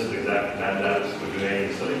here, this is the exact band lattice for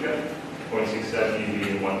germanium silicon, 0.67 eV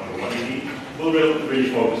and 1.1 EV. We'll really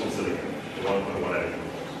focus on silicon, the 1.1 electron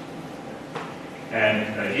volts.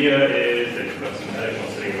 And here is that you've got some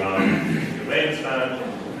electrons sitting around your valence band.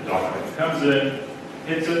 The dark matter comes in,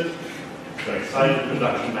 hits it, it's going to excite the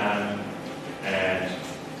conduction band, and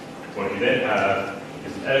what you then have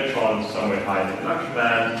is an electron somewhere high in the conduction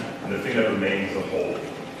band, and the thing that remains is a hole,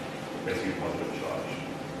 basically positive charge.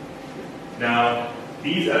 Now,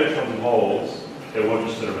 these electrons and holes, they won't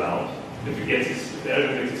just sit around. If the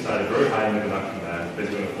electron gets excited very high in the conduction band, it's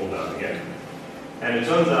going to fall down again. And it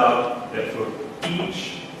turns out that for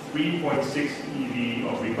each 3.6 eV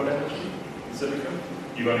of recall energy in silicon,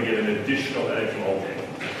 you're going to get an additional electron hole pair.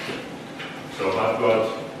 So if I've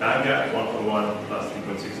got band gap 1.1 plus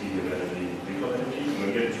 3.6 eV of energy, recall energy, I'm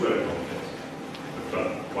going to get 2 electron pairs. I've got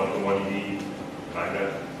 1.1 EV band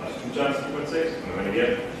gap plus 2 times 3.6, and I'm going to get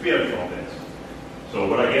 3 electron pairs. So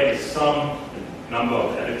what I get is some number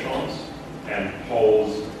of electrons and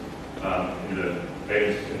holes in the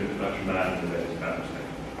conduction band and the valence band.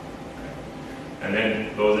 Okay. And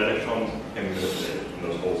then those electrons can be manipulated, and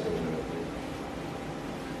those holes can be manipulated.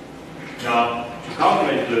 Now, to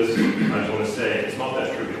calculate this, I just want to say it's not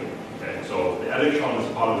that trivial. Okay? So the electron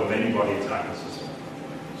is part of the many-body attacking system.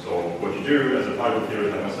 So what you do as a particle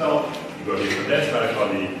theorist like myself, you go to your condensed matter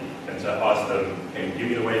colleague and ask them, can you give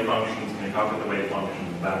me the wave functions, can you calculate the wave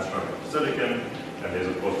functions, band structure for silicon? And there's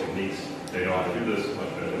of course techniques, they know how to do this much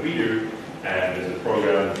better than we do. And there's a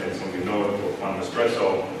program, and some of you know it, called quantum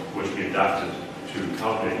espresso, which we adapted to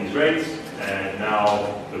calculate these rates. And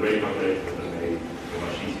now the rate calculator has been made so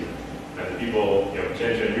much easier. And the people,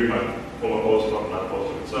 Jenja and you, my former postdoc, my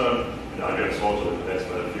postdoc concern, and I get also the best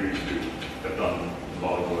matter theory too, have done a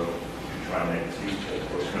lot of work to try and make this useful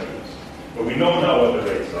for experiments. But we know now what the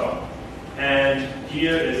rates are. And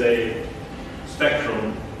here is a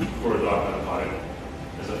spectrum for a dark matter particle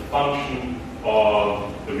as a function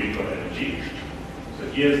of the recall energy. So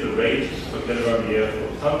here's the rate per kilogram here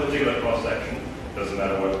for some particular cross-section. Doesn't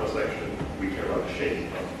matter what cross-section, we care about the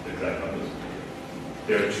shape of the exact numbers.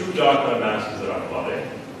 There are 2 dark matter masses that are plotted,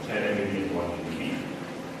 10 MeV and 1 MeV,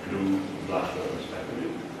 blue and black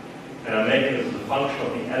respectively. And I'm making this as a function of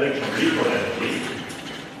the electron recall energy,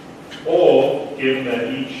 or given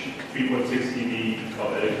that each 3.6 eV of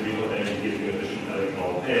electron recall energy gives me an additional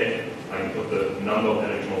electron pair, I can put the number of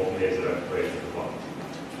electron pairs that I've created at the bottom.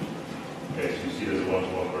 Okay, so you see there's a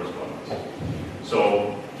 1-to-1 correspondence.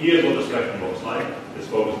 So here's what the spectrum looks like. It's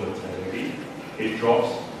focused on the 10 MeV. It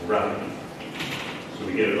drops rapidly. So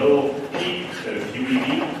we get a little peak at a few EV,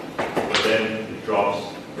 but then it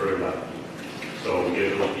drops very rapidly. So we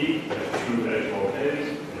get a little peak at 2 electron pairs,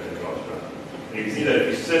 and then it drops rapidly. And you can see that if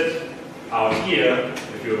you sit out here,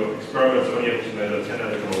 if your experiment's only able to measure 10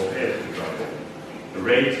 electron pairs, for example, the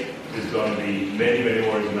rate is going to be many, many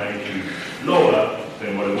orders of magnitude lower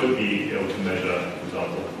than what it would be able to measure, for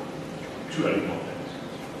example, 2 electron pairs.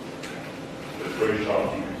 So it's very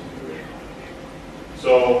sharp decrease in duration.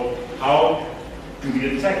 So how do we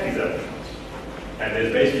detect these electrons? And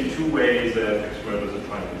there's basically two ways that experimenters are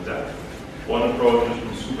trying to do that. One approach is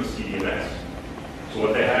from super CDMS. So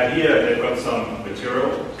what they have here, they've got some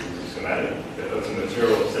material, this is a schematic, they've got some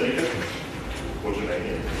material of silicon, which are made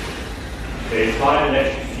here. They apply an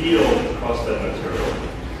electric field across that material.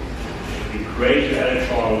 We create the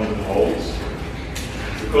electrons and holes.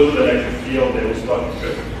 Because of the electric field, they will start to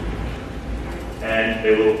drift. And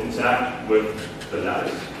they will interact with the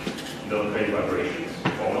lattice. They'll create vibrations,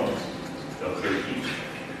 phonons. They'll create heat.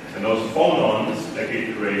 And those phonons that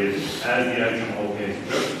get created as the electron hole gains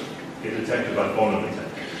drift get detected by phonon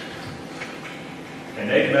detectors. And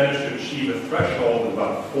they've managed to achieve a threshold of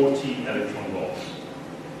about 40 electron volts.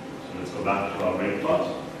 So let's go back to our rate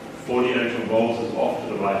plot. 40 electron volts is off to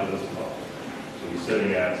the right of this plot. So we're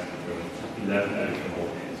sitting at 11 electron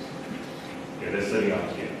volt gains. Okay, they're sitting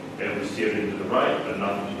up here. They have steered to the right, but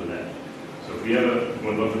nothing to the left. So if we ever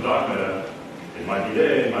want to look for dark matter, it might be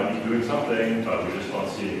there, it might be doing something, but we're just not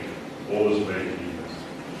seeing it. All this way to be missed.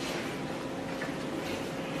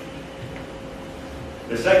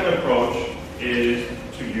 The second approach is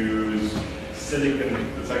to use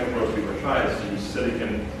silicon. The second approach we will try is to use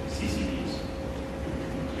silicon CCDs.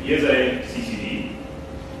 So here's a CCD.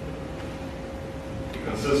 It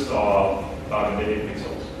consists of about 1 million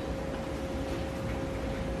pixels.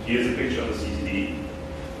 Here's a picture of the CCD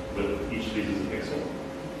with each of these as a pixel.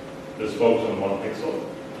 This focus on one pixel.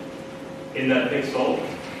 In that pixel,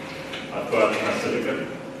 I've got my silicon.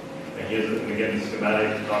 And here's, again, the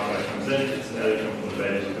schematic. Dark matter comes in. It's an electron from the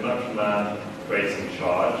values of conduction band, creates some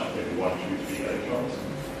charge, maybe 1, 2, 3 electrons.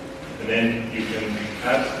 And then you can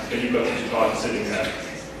have, then you've got some charge sitting at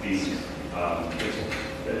these pixels,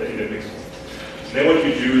 in a pixel. And then what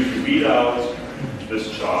you do is you read out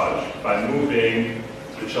this charge by moving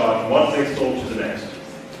the charge one pixel to the next.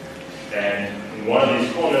 And in one of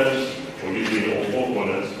these corners, or usually in all 4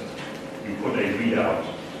 corners, you put a readout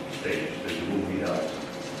stage that you will read out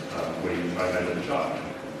where you try to measure the charge.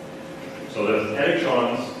 So the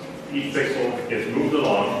electrons, each pixel gets moved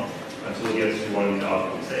along until it gets to one of these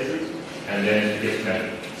output stages, and then it gets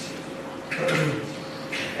measured.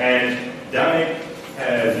 And Damick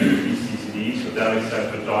has used these CCDs, so Damick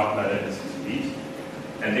stands for dark matter and CCDs.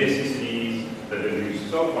 And these CCDs that they've used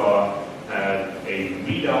so far have a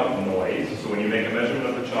readout noise. So when you make a measurement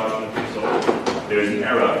of the charge in the pixel, there's an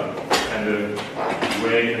error, and the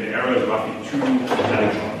error is roughly 2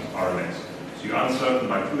 electrons, RMS. So you're uncertain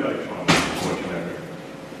by 2 electrons what you measure.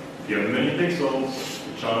 If you have 1 million pixels,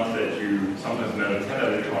 the chance that you sometimes measure 10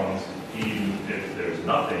 electrons, even if there's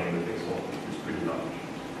nothing in the pixel, is pretty large.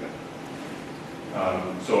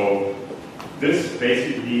 So this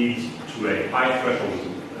basically leads to a high threshold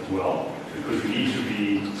as well, because we need to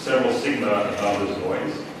be several sigma above this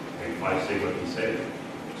noise, maybe 5 sigma to be safe.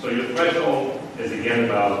 So your threshold is again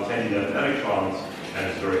about 10 to 11 electrons, and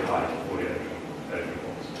it's very high, 40 electron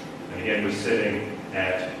volts. And again, we're sitting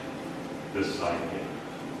at this side here.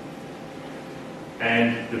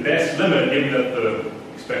 And the best limit, given that the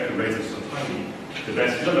expected rate is so tiny, the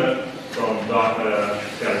best limit from dark matter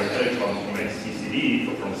scattering electrons from a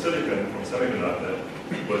CCD, from silicon, from semiconductor,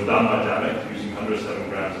 was done by Damick using 107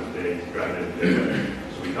 grams a day,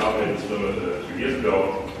 So we calculated this limit 2 years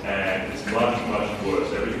ago, and it's much, much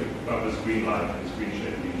worse. Everything above this green line, this green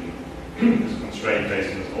shaded region, is constrained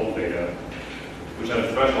based on this old data, which had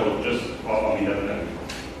a threshold of just of 11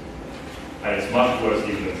 electrons. And it's much worse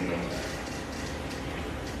even than xenon.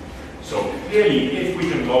 So clearly, if we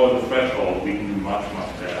can lower the threshold, we can do much,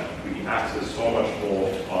 much better. We can access so much more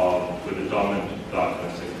with the dominant dark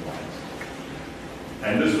matter signal lines.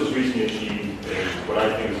 And this was recently achieved in what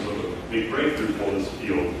I think is sort of a big breakthrough for this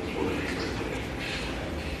field, for the research today.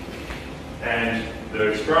 And the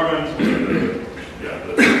experiment, the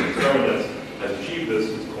experiment that has achieved this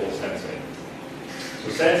is called SENSEI. So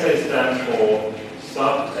SENSEI stands for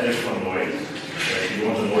sub-electron noise. You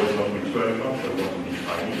want the noise not to be 2 electrons, but you want to be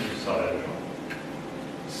tiny, so sub-electron.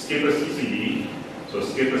 Skipper CCD. So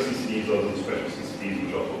skipper CCDs, those are the special CCDs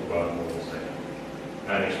which I'll talk about more in a second.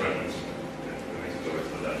 And experiments.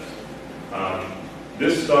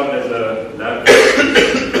 This started as a lab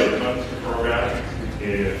development program a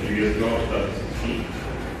few years ago, 2016.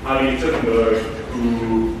 Harry Tippenberg,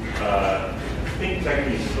 who I think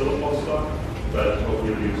technically is still a postdoc, but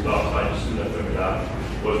hopefully he will start finding soon after the lab,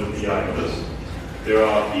 was the PI of this. There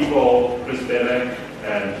are people, Chris Belek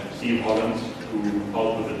and Steve Holland, who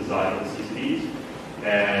helped with the design of the CCDs,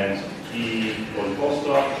 and he was a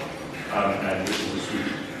postdoc, and this was a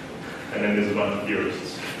student. And then there's a bunch of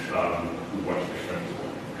theorists who watched the experiments.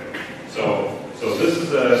 Okay. So this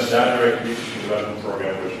is a data research and development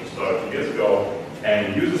program which we started 2 years ago, and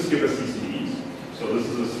and uses skipper CCDs. So this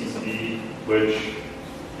is a CCD which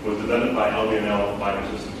was developed by LBNL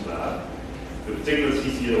Microsystems Lab. The particular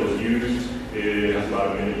CCD that was used has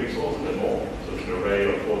about 1 million pixels, a bit more. So it's an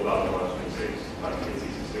array of 4,126 by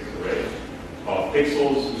 866 array of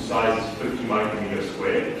pixels whose size is 50 micrometers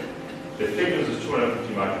squared. The thickness is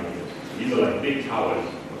 250 micrometers. These are like big towers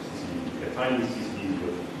of CCDs. They're tiny CCDs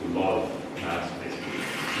with a lot of mass, basically.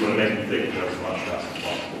 You want to make them thick, you have as much mass as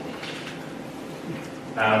possible.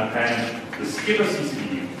 And the skipper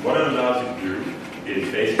CCD, what it allows you to do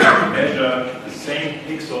is basically measure the same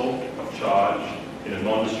pixel of charge in a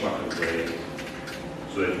non-destructive way,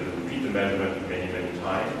 so that you can repeat the measurement many, many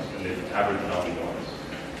times, and then average out the noise.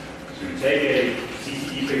 So you take a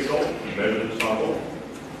CCD pixel, you measure the sample,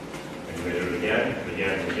 and you measure it again, and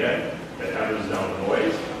again, and again. That averages down the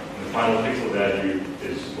noise, and the final pixel value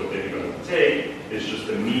is what they're going to take, is just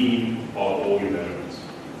the mean of all your measurements.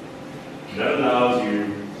 And that allows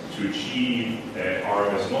you to achieve an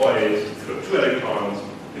RMS noise. If you've got 2 electrons,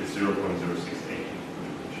 it's 0.068.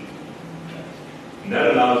 And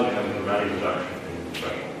that allows you to have a dramatic reduction in the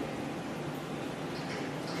threshold.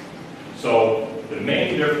 So the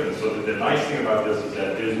main difference, so the nice thing about this is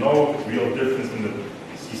that there's no real difference in the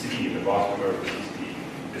CCD, in the vast majority of the CCD.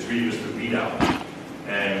 It's really just the readout.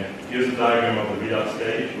 And here's a diagram of the readout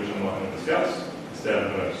stage, which I'm not going to discuss. Instead,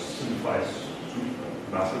 I'm going to simplify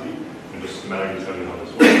massively and just schematically tell you how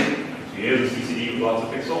this works. So here's a CCD with lots of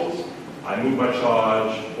pixels. I move my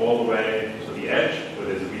charge all the way to the edge, where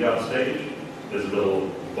there's a readout stage. There's a little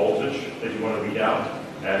voltage that you want to read out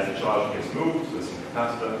as the charge gets moved, so there's some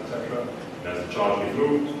capacitor, etc. And as the charge gets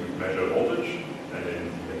moved, we measure voltage, and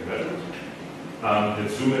then make a measurement.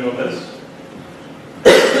 Let's zoom in on this.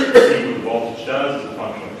 See what the voltage does is a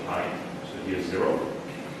function of time. So here's 0.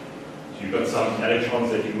 So you've got some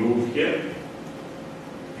electrons that you move here.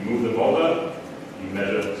 You move them over, you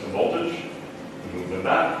measure some voltage, you move them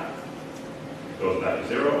back, it goes back to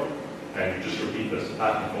 0, and you just repeat this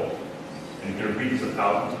back and forth. And you can repeat this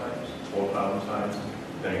 1,000 times, 4,000 times,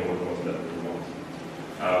 depending on what most level you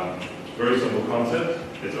want. Very simple concept.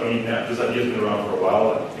 It's only now, this idea has been around for a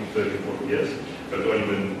while, I think 30 or 40 years, but it's only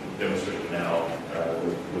been demonstrated now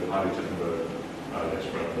with highly Tiffenberg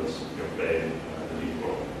experimenters, Bay, and the lead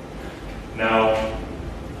role. Now,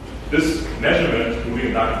 this measurement,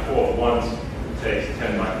 moving back and forth once, takes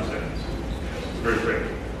 10 microseconds. It's very quick.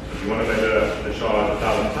 So if you want to measure the charge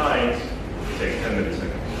 1,000 times, it takes 10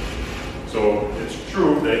 milliseconds. So it's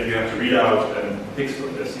true that if you have to read out a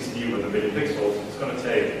CCD with 1 million pixels, it's going to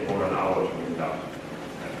take over an hour to read it out.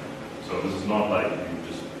 So this is not like you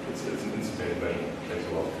just, it's an instantaneous measurement. It takes a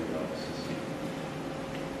while to read out the CCD.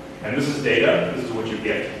 And this is data. This is what you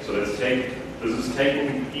get. So let's take, this is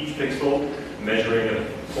taking each pixel, measuring it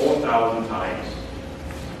 4,000 times,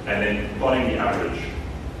 and then plotting the average.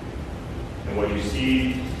 And what you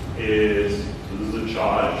see is, so this is a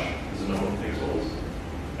charge, this is a number of pixels,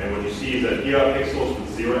 and what you see is that here are pixels with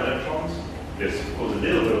 0 electrons. There's, of course, a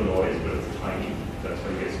little bit of noise, but it's tiny. That's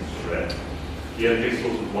why you get some red. Here are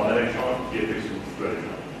pixels with 1 electron, here are pixels with 2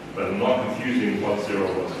 electrons. But I'm not confusing what's 0,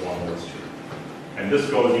 what's 1, what's 2. And this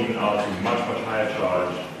goes even out to much, much higher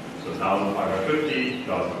charge. So 1,550,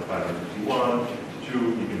 1,551, 2,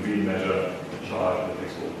 you can really measure the charge of the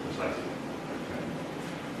pixel precisely. Okay.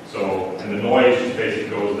 So, and the noise just basically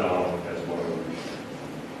goes down as 1 over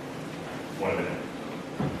 1 minute.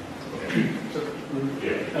 Okay.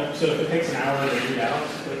 So if it takes an hour to read out,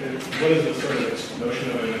 what is the sort of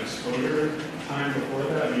notion of an exposure time before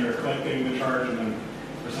that? I mean, you're collecting the charge and then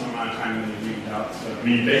for some amount of time then you read it out. So I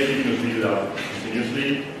mean, basically you just read it out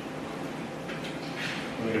continuously.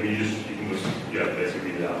 I mean, you can just,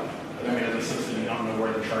 basically read it out. I mean, in the sense that you don't know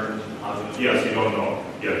where the charge is positive. Yes, you don't know.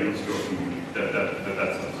 Yeah, you just go through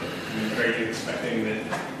that's something. Are you expecting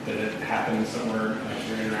that it happens somewhere, like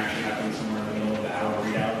your interaction happens somewhere in the middle of the hour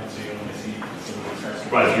readout, and so you only see something starts?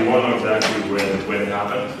 Right, so you want to know exactly when it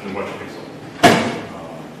happens and what pixel.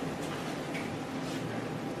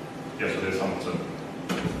 Yeah, so there's something.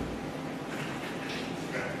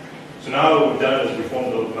 So now what we've done is we formed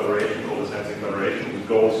a little collaboration called the SENSEI collaboration, whose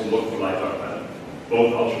goal is to look for light dark matter,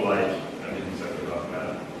 both ultralight and interceptor dark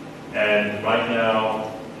matter. And right now,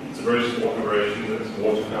 it's a very small collaboration. There's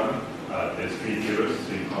more to come. There's 3 theorists,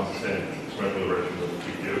 so you can't sustain experimental collaboration with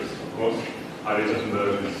 3 theorists, of course. Rouven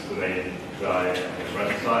Essig is the main guy on the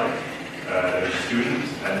experimental side. There's students,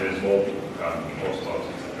 and there's more postdocs,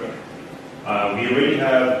 etc. We already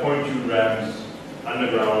have 0.2 grams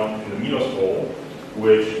underground in the Milos hole,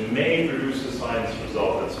 which may produce a science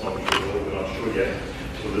result that's not sure, we're not sure yet.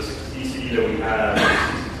 So this CCD that we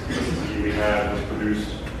have, was produced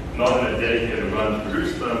not in a dedicated run to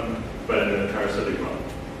produce them, but in a parasitic run.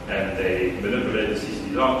 and they manipulate the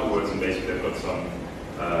CCDs afterwards, and basically they put some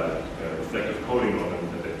reflective coating on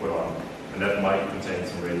them that they put on, and that might contain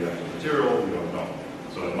some radioactive material, we don't know.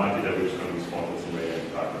 So it might be that we're just going to respond with some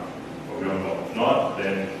radioactive background, but we don't know. If not,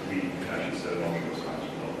 then we can actually set it on to those kinds of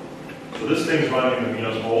buildings. So this thing's running in the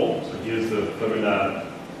Venus hole. So here's the Fermilab,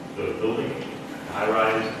 the building,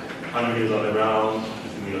 high-rise, 100 meters underground,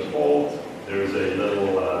 is the Venus hole. There is a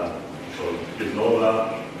little, so here's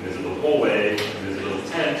Nova, and there's a little hallway, and there's a little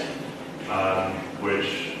tent,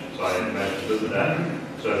 which, so I managed to visit that.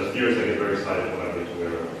 So as a theorist, I get very excited when I get to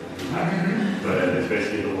wear a hat. But it's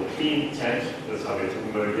basically a little clean tent, that's how they took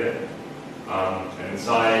them over here. And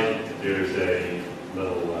inside, there's a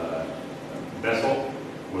little vessel,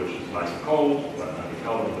 which is nice and cold, about 100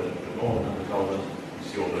 Kelvin, but more than 100 Kelvin. You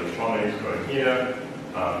see all the electronics going here,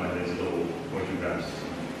 and there's a little 0.2 grams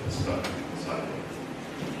stuff inside.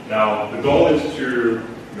 Now, the goal is to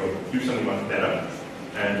do something much better,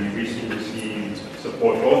 and we recently received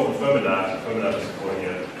support both from Fermilab, Fermilab is supporting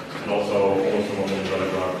it, and also almost $1 million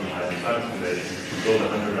grant from the Heisenberg Science Foundation to build a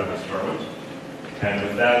 100-gram experiment. And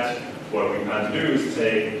with that, what we plan to do is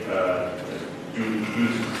take,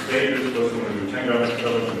 use stages, first we're going to do 10-gram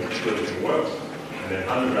experiments to make sure everything works, and then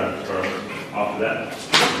 100-gram experiments after that.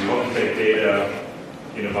 We want to take data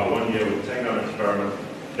in about 1 year with a 10-gram experiment.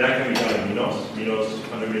 That can be done in Minos. Minos,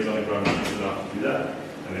 100 meters underground, is enough to do that.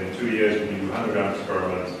 And then in 2 years, we can do 100-gram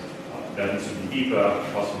experiments. That needs to be deeper,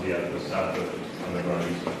 possibly at the Stanford underground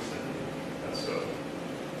research center. That's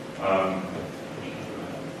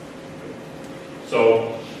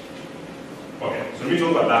so. Okay, so let me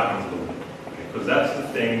talk about backgrounds a little bit, because that's the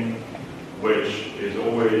thing which is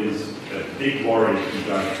always a big worry if you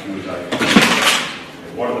guys do a diagnosis.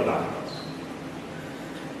 Okay, what are the backgrounds?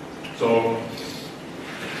 So,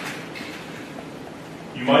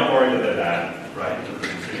 you might worry that they're bad, right?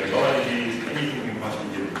 Because you get low energies, anything you can possibly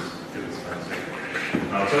give this kind of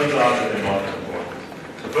signal. Now, it turns out that they're not important.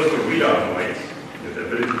 So first of all, readout noise, the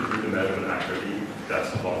ability to do the measurement accurately,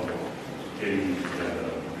 that's a lot more.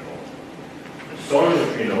 Solar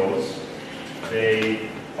neutrinos, they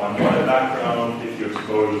are not a background if your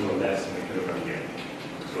exposures are less than a kilogram gain.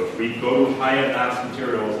 So if we go to higher mass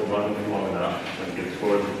materials and run them long enough and get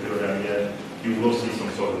exposed to a kilogram gain, you will see some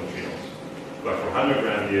solar neutrinos. But for 100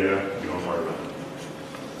 gram a year, you don't worry about it.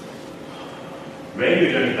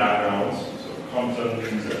 Radiogenic backgrounds, so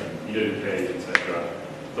Comptons and beta decays, etc.,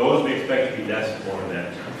 those we expect to be less or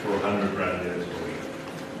net for 100 gram a year exposure.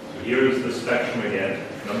 So here is the spectrum again,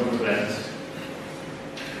 number of events,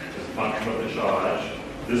 as a function of the charge.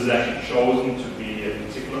 This is actually chosen to be a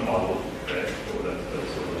particular model, okay? So that's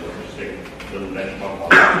sort of an interesting little benchmark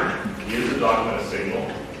model. Here's the dark matter signal,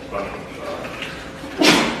 function of the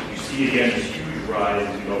charge. You see again this huge rise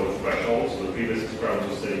as you go with thresholds. So the previous experiments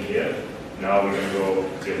were sitting here. Now we're going to go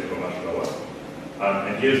be able to go much lower.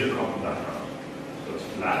 And here's the Compton background. So it's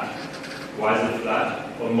flat. Why is it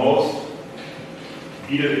flat? Well, most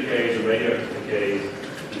beta decays or radioactive decays,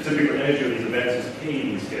 the typical energy of these events is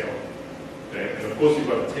KeV scale. Okay? And of course you've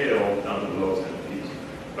got the tail down to the lowest energies.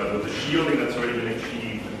 But with the shielding that's already been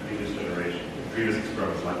achieved in previous generation, in previous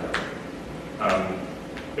experiments like that,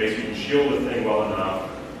 basically you can shield the thing well enough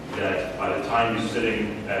that by the time you're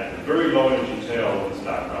sitting at the very low energy tail of this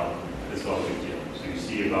background, it's not a big deal. So you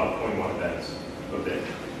see about 0.1 events per bit.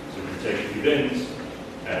 So you can take a few bins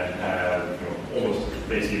and have almost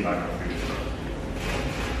basically background frequency.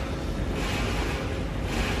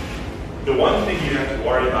 The one thing you have to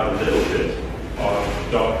worry about a little bit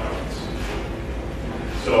are dark currents.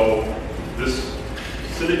 So this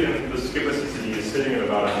silicon, the skipper CCD is sitting at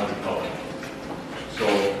about 100 Kelvin. So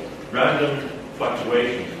random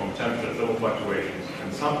fluctuations from temperature, thermal fluctuations,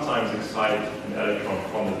 can sometimes excite an electron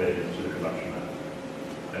from the beta to the conduction band.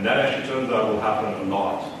 And that actually turns out will happen a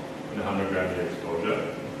lot in a 100 gram year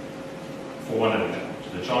exposure for one electron.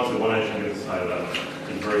 So the chance that one electron gets excited out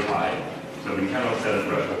is very high. So we cannot set a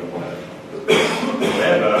threshold of one electron.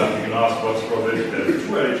 However, you can ask what's the probability that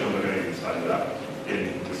two electrons are going to get excited out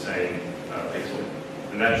in the same pixel.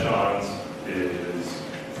 And that chance is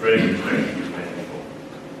very meaningful.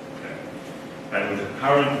 Okay. And with the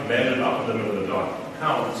current measured upper limit of the dark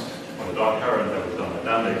count, on the dark current that was done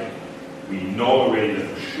dynamic, we know already that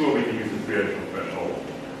for sure we can use the 3 electron threshold.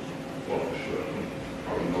 Well, for sure,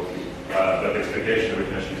 probably mostly. But the expectation that we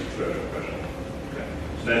can actually use the 2 electron threshold. Okay.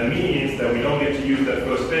 So that means that we don't get to use that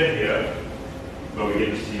first bin here, but we get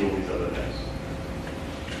to see all these other things.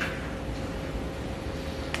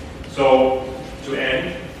 So, to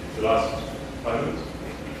end, the last 5 minutes.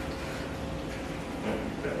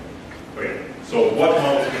 Okay, so what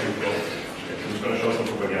models can we build? Okay, I'm just going to show some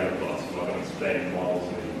propaganda plots. I'm not going to explain the models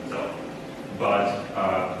in itself. But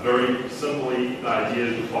very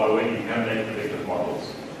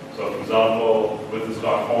So for example, with this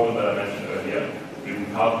dark photon that I mentioned earlier, you can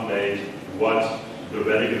calculate what the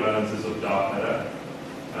radical balance is of dark matter.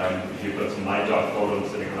 If you've got some light dark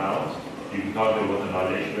photons sitting around, you can calculate what the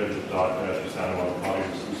annihilation rate is of dark matter if you stand on the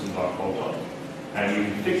particles through some dark photon. And we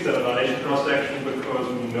can fix that annihilation cross-section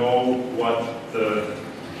because we know what the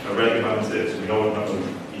radical balance is. We know what number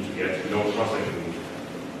we need to get. We know what cross-section we need.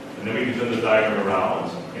 And then we can turn the diagram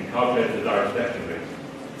around and calculate the direct deflection rate.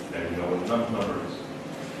 And we know what the number is.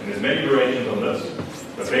 And there's many variations on this,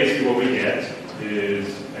 but basically what we get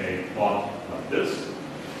is a plot like this,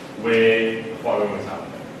 where the following is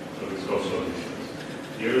happening. So this goes slowly.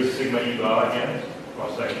 Here is sigma E bar again,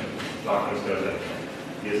 cross-section, darkness goes in.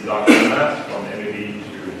 Here's the darkness mass from MeV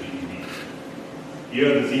to GeV.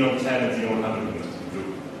 Here are the xenon 10 and xenon 100 limits in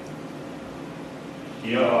blue.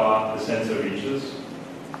 Here are the sensor reaches,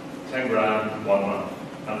 10 gram, 1 month,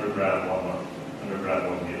 100 gram, 1 month, 100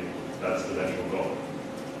 gram, 1 year. That's the eventual goal.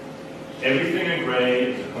 Everything in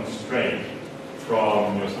gray is a constraint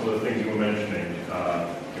from some of the things you were mentioning,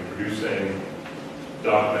 in producing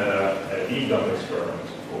dark matter at deep dump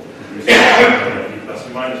experiments, or producing dark matter at plus or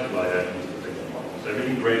minus collider at these particular models.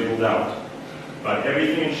 Everything gray is ruled out. But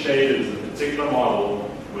everything in shaded is a particular model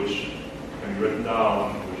which can be written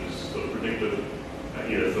down, which is sort of predicted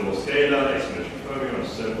either thermoscalar, exponential fermion, or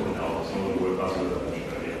simple and alpha, some of the word buzzwords I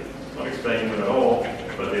mentioned earlier. It's not explaining them at all,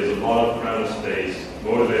 but there's a lot of parameter space,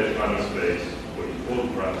 motivated parameter space, or equal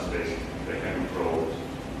parameter space that can be probed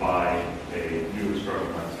by a new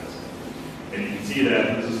experimental process. And you can see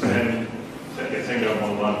that this is 10 gram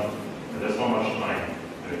 1 month, and there's not much time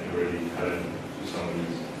that you can really cut into some of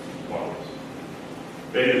these models.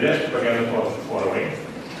 Beta dash propaganda plots the following.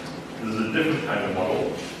 This is a different kind of model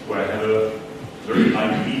where I have a very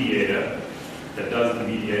light mediator that does the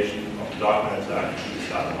mediation of dark matter to actually the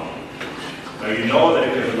starting model. Now you know that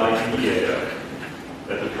if you have a light mediator,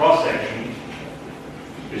 that the cross-section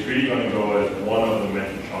is really going to go as one of the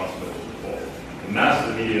momentum transfers before. The mass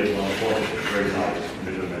of the mediator is not important, it's very light in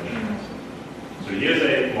the dimension. So here's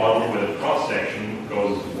a model where the cross-section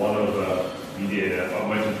goes as one of the mediator of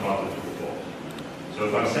momentum transfers before. So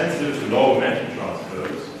if I'm sensitive to low momentum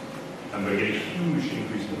transfers, I'm going to get a huge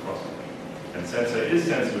increase in the cross-section. And SENSEI is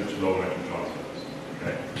sensitive to low momentum transfers,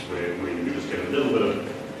 okay? Where you just get a little bit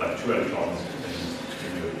of, like 2 electrons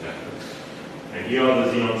in your detectors. And here are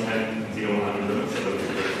the xenon 10 and xenon 100 limits that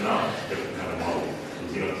we've written out, different kind of model. So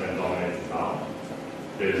xenon 10 dominates now.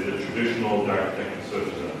 There's the traditional direct detection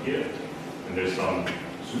searches up here, and there's some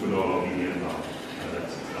supernova median now, and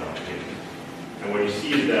that's down here. And what you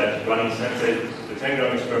see is that running SENSEI, the 10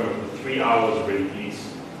 gram experiment for 3 hours already beats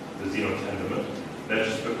the xenon 10 limit. That's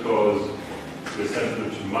just because we're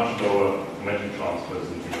sensitive to much lower momentum transfers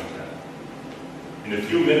than xenon 10. In a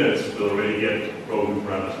few minutes, we'll already get probing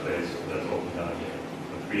parameter space that's open down here.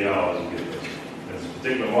 For 3 hours, you get this. There's a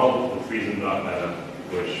particular model for freezing dark matter,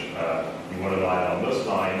 which you want to line on this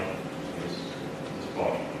line, this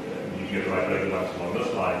plot. You can get the right regular maximum on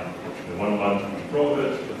this line. In 1 month, we probe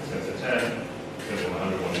it with the sensor 10, sensor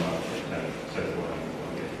 100, 1 month, and sensor 100,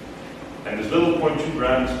 1 year. And this little 0.2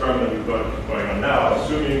 gram experiment that we've got going on now,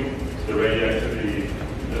 assuming the radioactivity,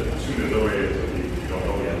 assuming there's no radioactivity, you don't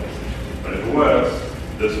know yet. But if it works,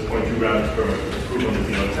 this 0.2 gram experiment will improve on the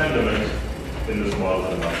xenon 10 limit in this model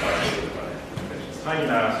at about 5 years. It's tiny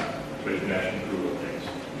mass, but it can actually improve on things.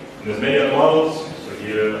 And there's many other models. So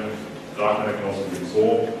here, dark matter can also be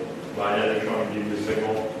absorbed by an electron and give you a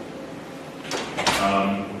signal.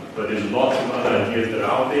 But there's lots of other ideas that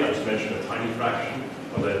are out there. I just mentioned a tiny fraction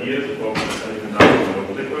of ideas that focus on semiconductors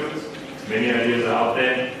and liquids. Many ideas are out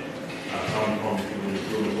there. Some from people in this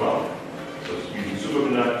room as well. So it's using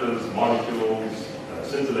superconductors, molecules,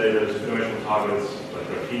 scintillators, two-dimensional targets like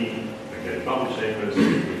graphene, magnetic bubble chambers,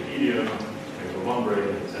 helium, chemical bond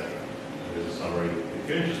breaking, etc. There's a summary if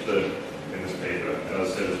you're interested in this paper. And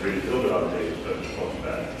as I said, it's really a little bit outdated, but it's not too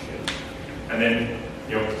bad. And then,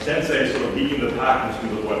 SENSEI is sort of leading the pack in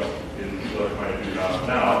terms of what people are trying to do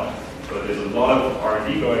now. But there's a lot of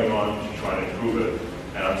R&D going on to try and improve it.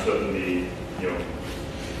 And I'm certainly,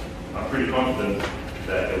 I'm pretty confident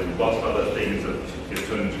that there will be lots of other things that get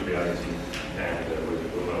turned into reality, and we're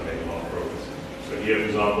going to make a lot of progress. So here, for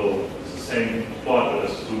example, it's the same plot but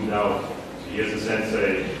it's zoomed out. So here's the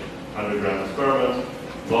SENSEI 100 gram experiment.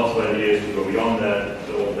 Lots of ideas to go beyond that.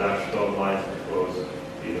 The all dashed dotted lines because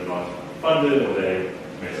either not funded or they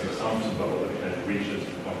make some assumptions about what the potential reaches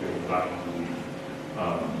to compute back into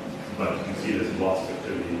the but you can see there's lots of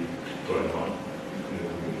activity going on in the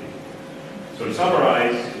community. So to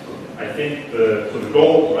summarize, I think the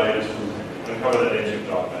goal, right, is to uncover that ancient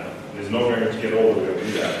dark matter. There's no guarantee at all that we're going to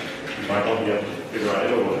do that. We might not be able to figure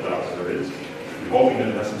out what the dark matter is. We hoping that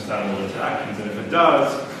it has some standard interactions, and if it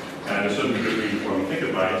does, and there's certainly good reason why we think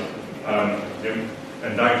it might,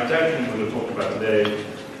 and direct detection, what we'll talk about today,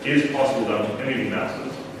 is possible down to anything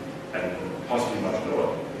masses, and possibly much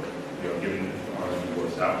lower, given if R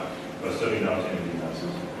works out, but certainly down to anything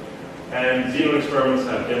masses. And xenon experiments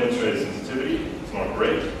have demonstrated sensitivity. It's not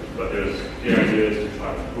great, but the idea is to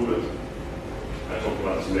try to improve it. I talked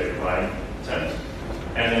about the state line attempt.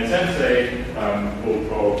 And then SENSEI will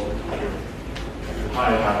probe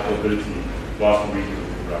high probability whilst we reach the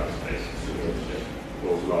product space, assuming it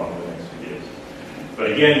goes well in the next few years. But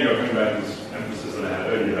again, coming back to this emphasis that I had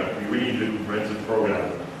earlier, we really need a comprehensive program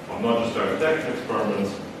of not just direct detection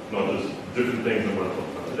experiments, not just different things than what I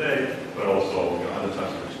talked about today, but also other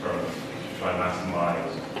types of experiments to try and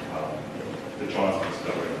maximize the chance of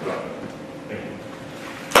discovering the drug. Thank you.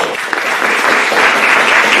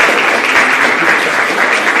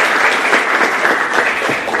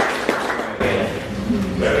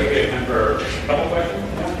 Very good. Time for a couple questions?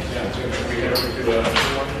 Yeah, so we head over to the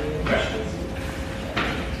questions.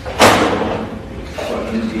 So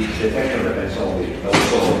in the detector that's only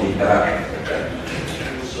also the interaction.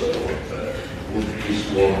 So would this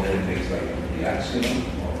work and things like the axiom?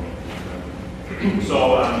 So,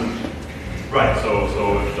 right, so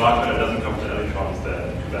dark matter doesn't come to electrons,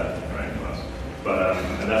 then too bad, right, for us. But,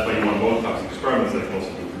 and that's why you want both types of experiments that can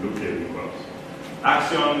also do nuclear equals.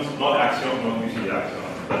 Axions, not usually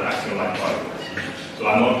axions, but axion-like particles. So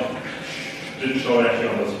didn't show it actually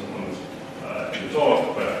on this in the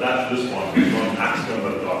talk, but that's this one. It's not an axion,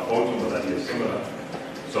 but a dark photon, but that is similar.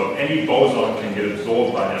 So any boson can get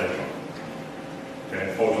absorbed by an electron. Okay,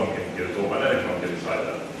 a photon can get absorbed by an electron, get inside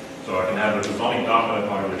that. So I can have a bosonic dark matter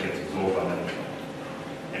particle that gets absorbed by an electron.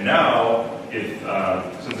 And now,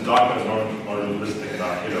 since the dark matter is not realistic in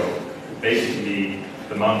our halo, basically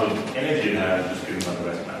the amount of energy it has is just given by the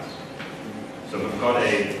rest mass. So if we've got a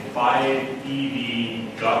 5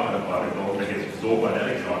 eV dark matter particle that gets absorbed by an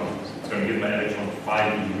electron, it's going to give my electron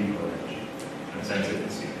 5 eV recoil energy. And SENSEI can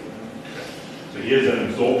see it. So here's an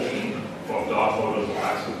absorption of dark photons or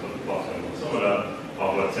axions of the plus and similar of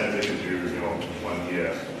what SENSEI could do, 1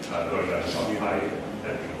 year, going down to some high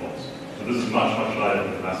electron volts. So this is much, much lighter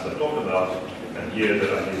than the mass I talked about, and here the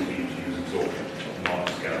idea would be to use absorption, not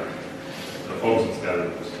scattering. The focus on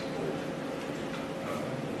scattering is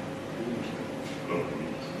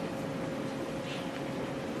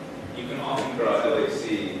you can often draw LHC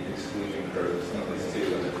exclusion curves on these two,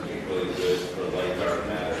 and it's particularly good for light dark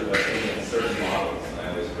matter, but in certain models, and I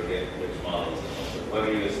always forget which models, what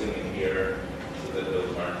are you assuming here so that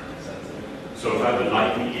those aren't sensitive? So if I have a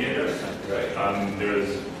light mediator, right.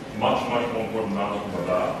 There's much, much more important amounts of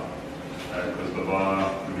Babar, because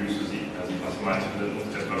Babar produces as a plus minus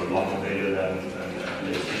resistance, it's got a lot more data than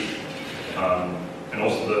LHC. And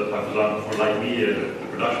also, for light mediator, the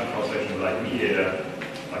production cross-section of light mediator,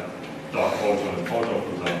 like dark photon and photon,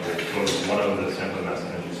 for example, goes 1 over the center mass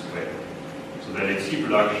energy squared. So the LHC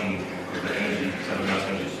production, because the center mass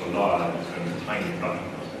energy is so large, it's going to be a tiny production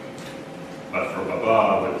cross-section. But for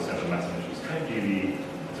Babar, where the center mass energy is 10 GeV,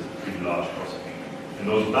 it's a pretty large cross-section. And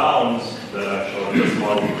those bounds that I showed in this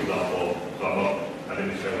model, for example, so I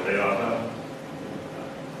didn't show what they are now.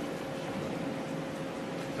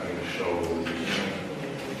 I'm going to show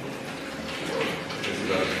this is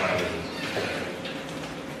our final.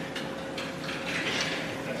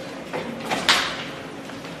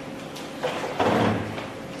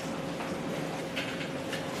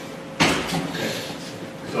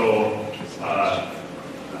 So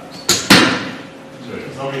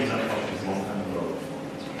for some reason I thought this a long time ago.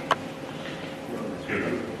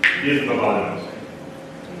 Here's the Babar,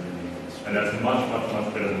 and that's much, much, much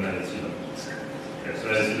better than LHC. Okay, so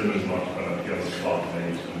LHC is not going to be on the spot in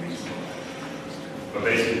any reason. But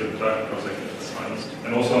basically the production cross-section is science.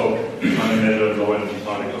 And also trying to measure low energy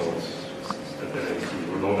particles at LHC,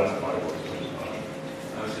 or low mass particles.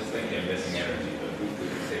 I was just thinking of missing energy, but we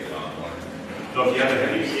could take it on more. So if you have a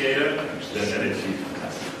heavy mediator, then LHC is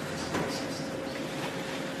fantastic.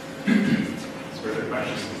 Further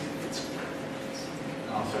questions?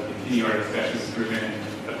 Also continue our discussion with Rouven.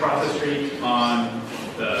 The process tree on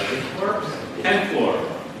the 10th floor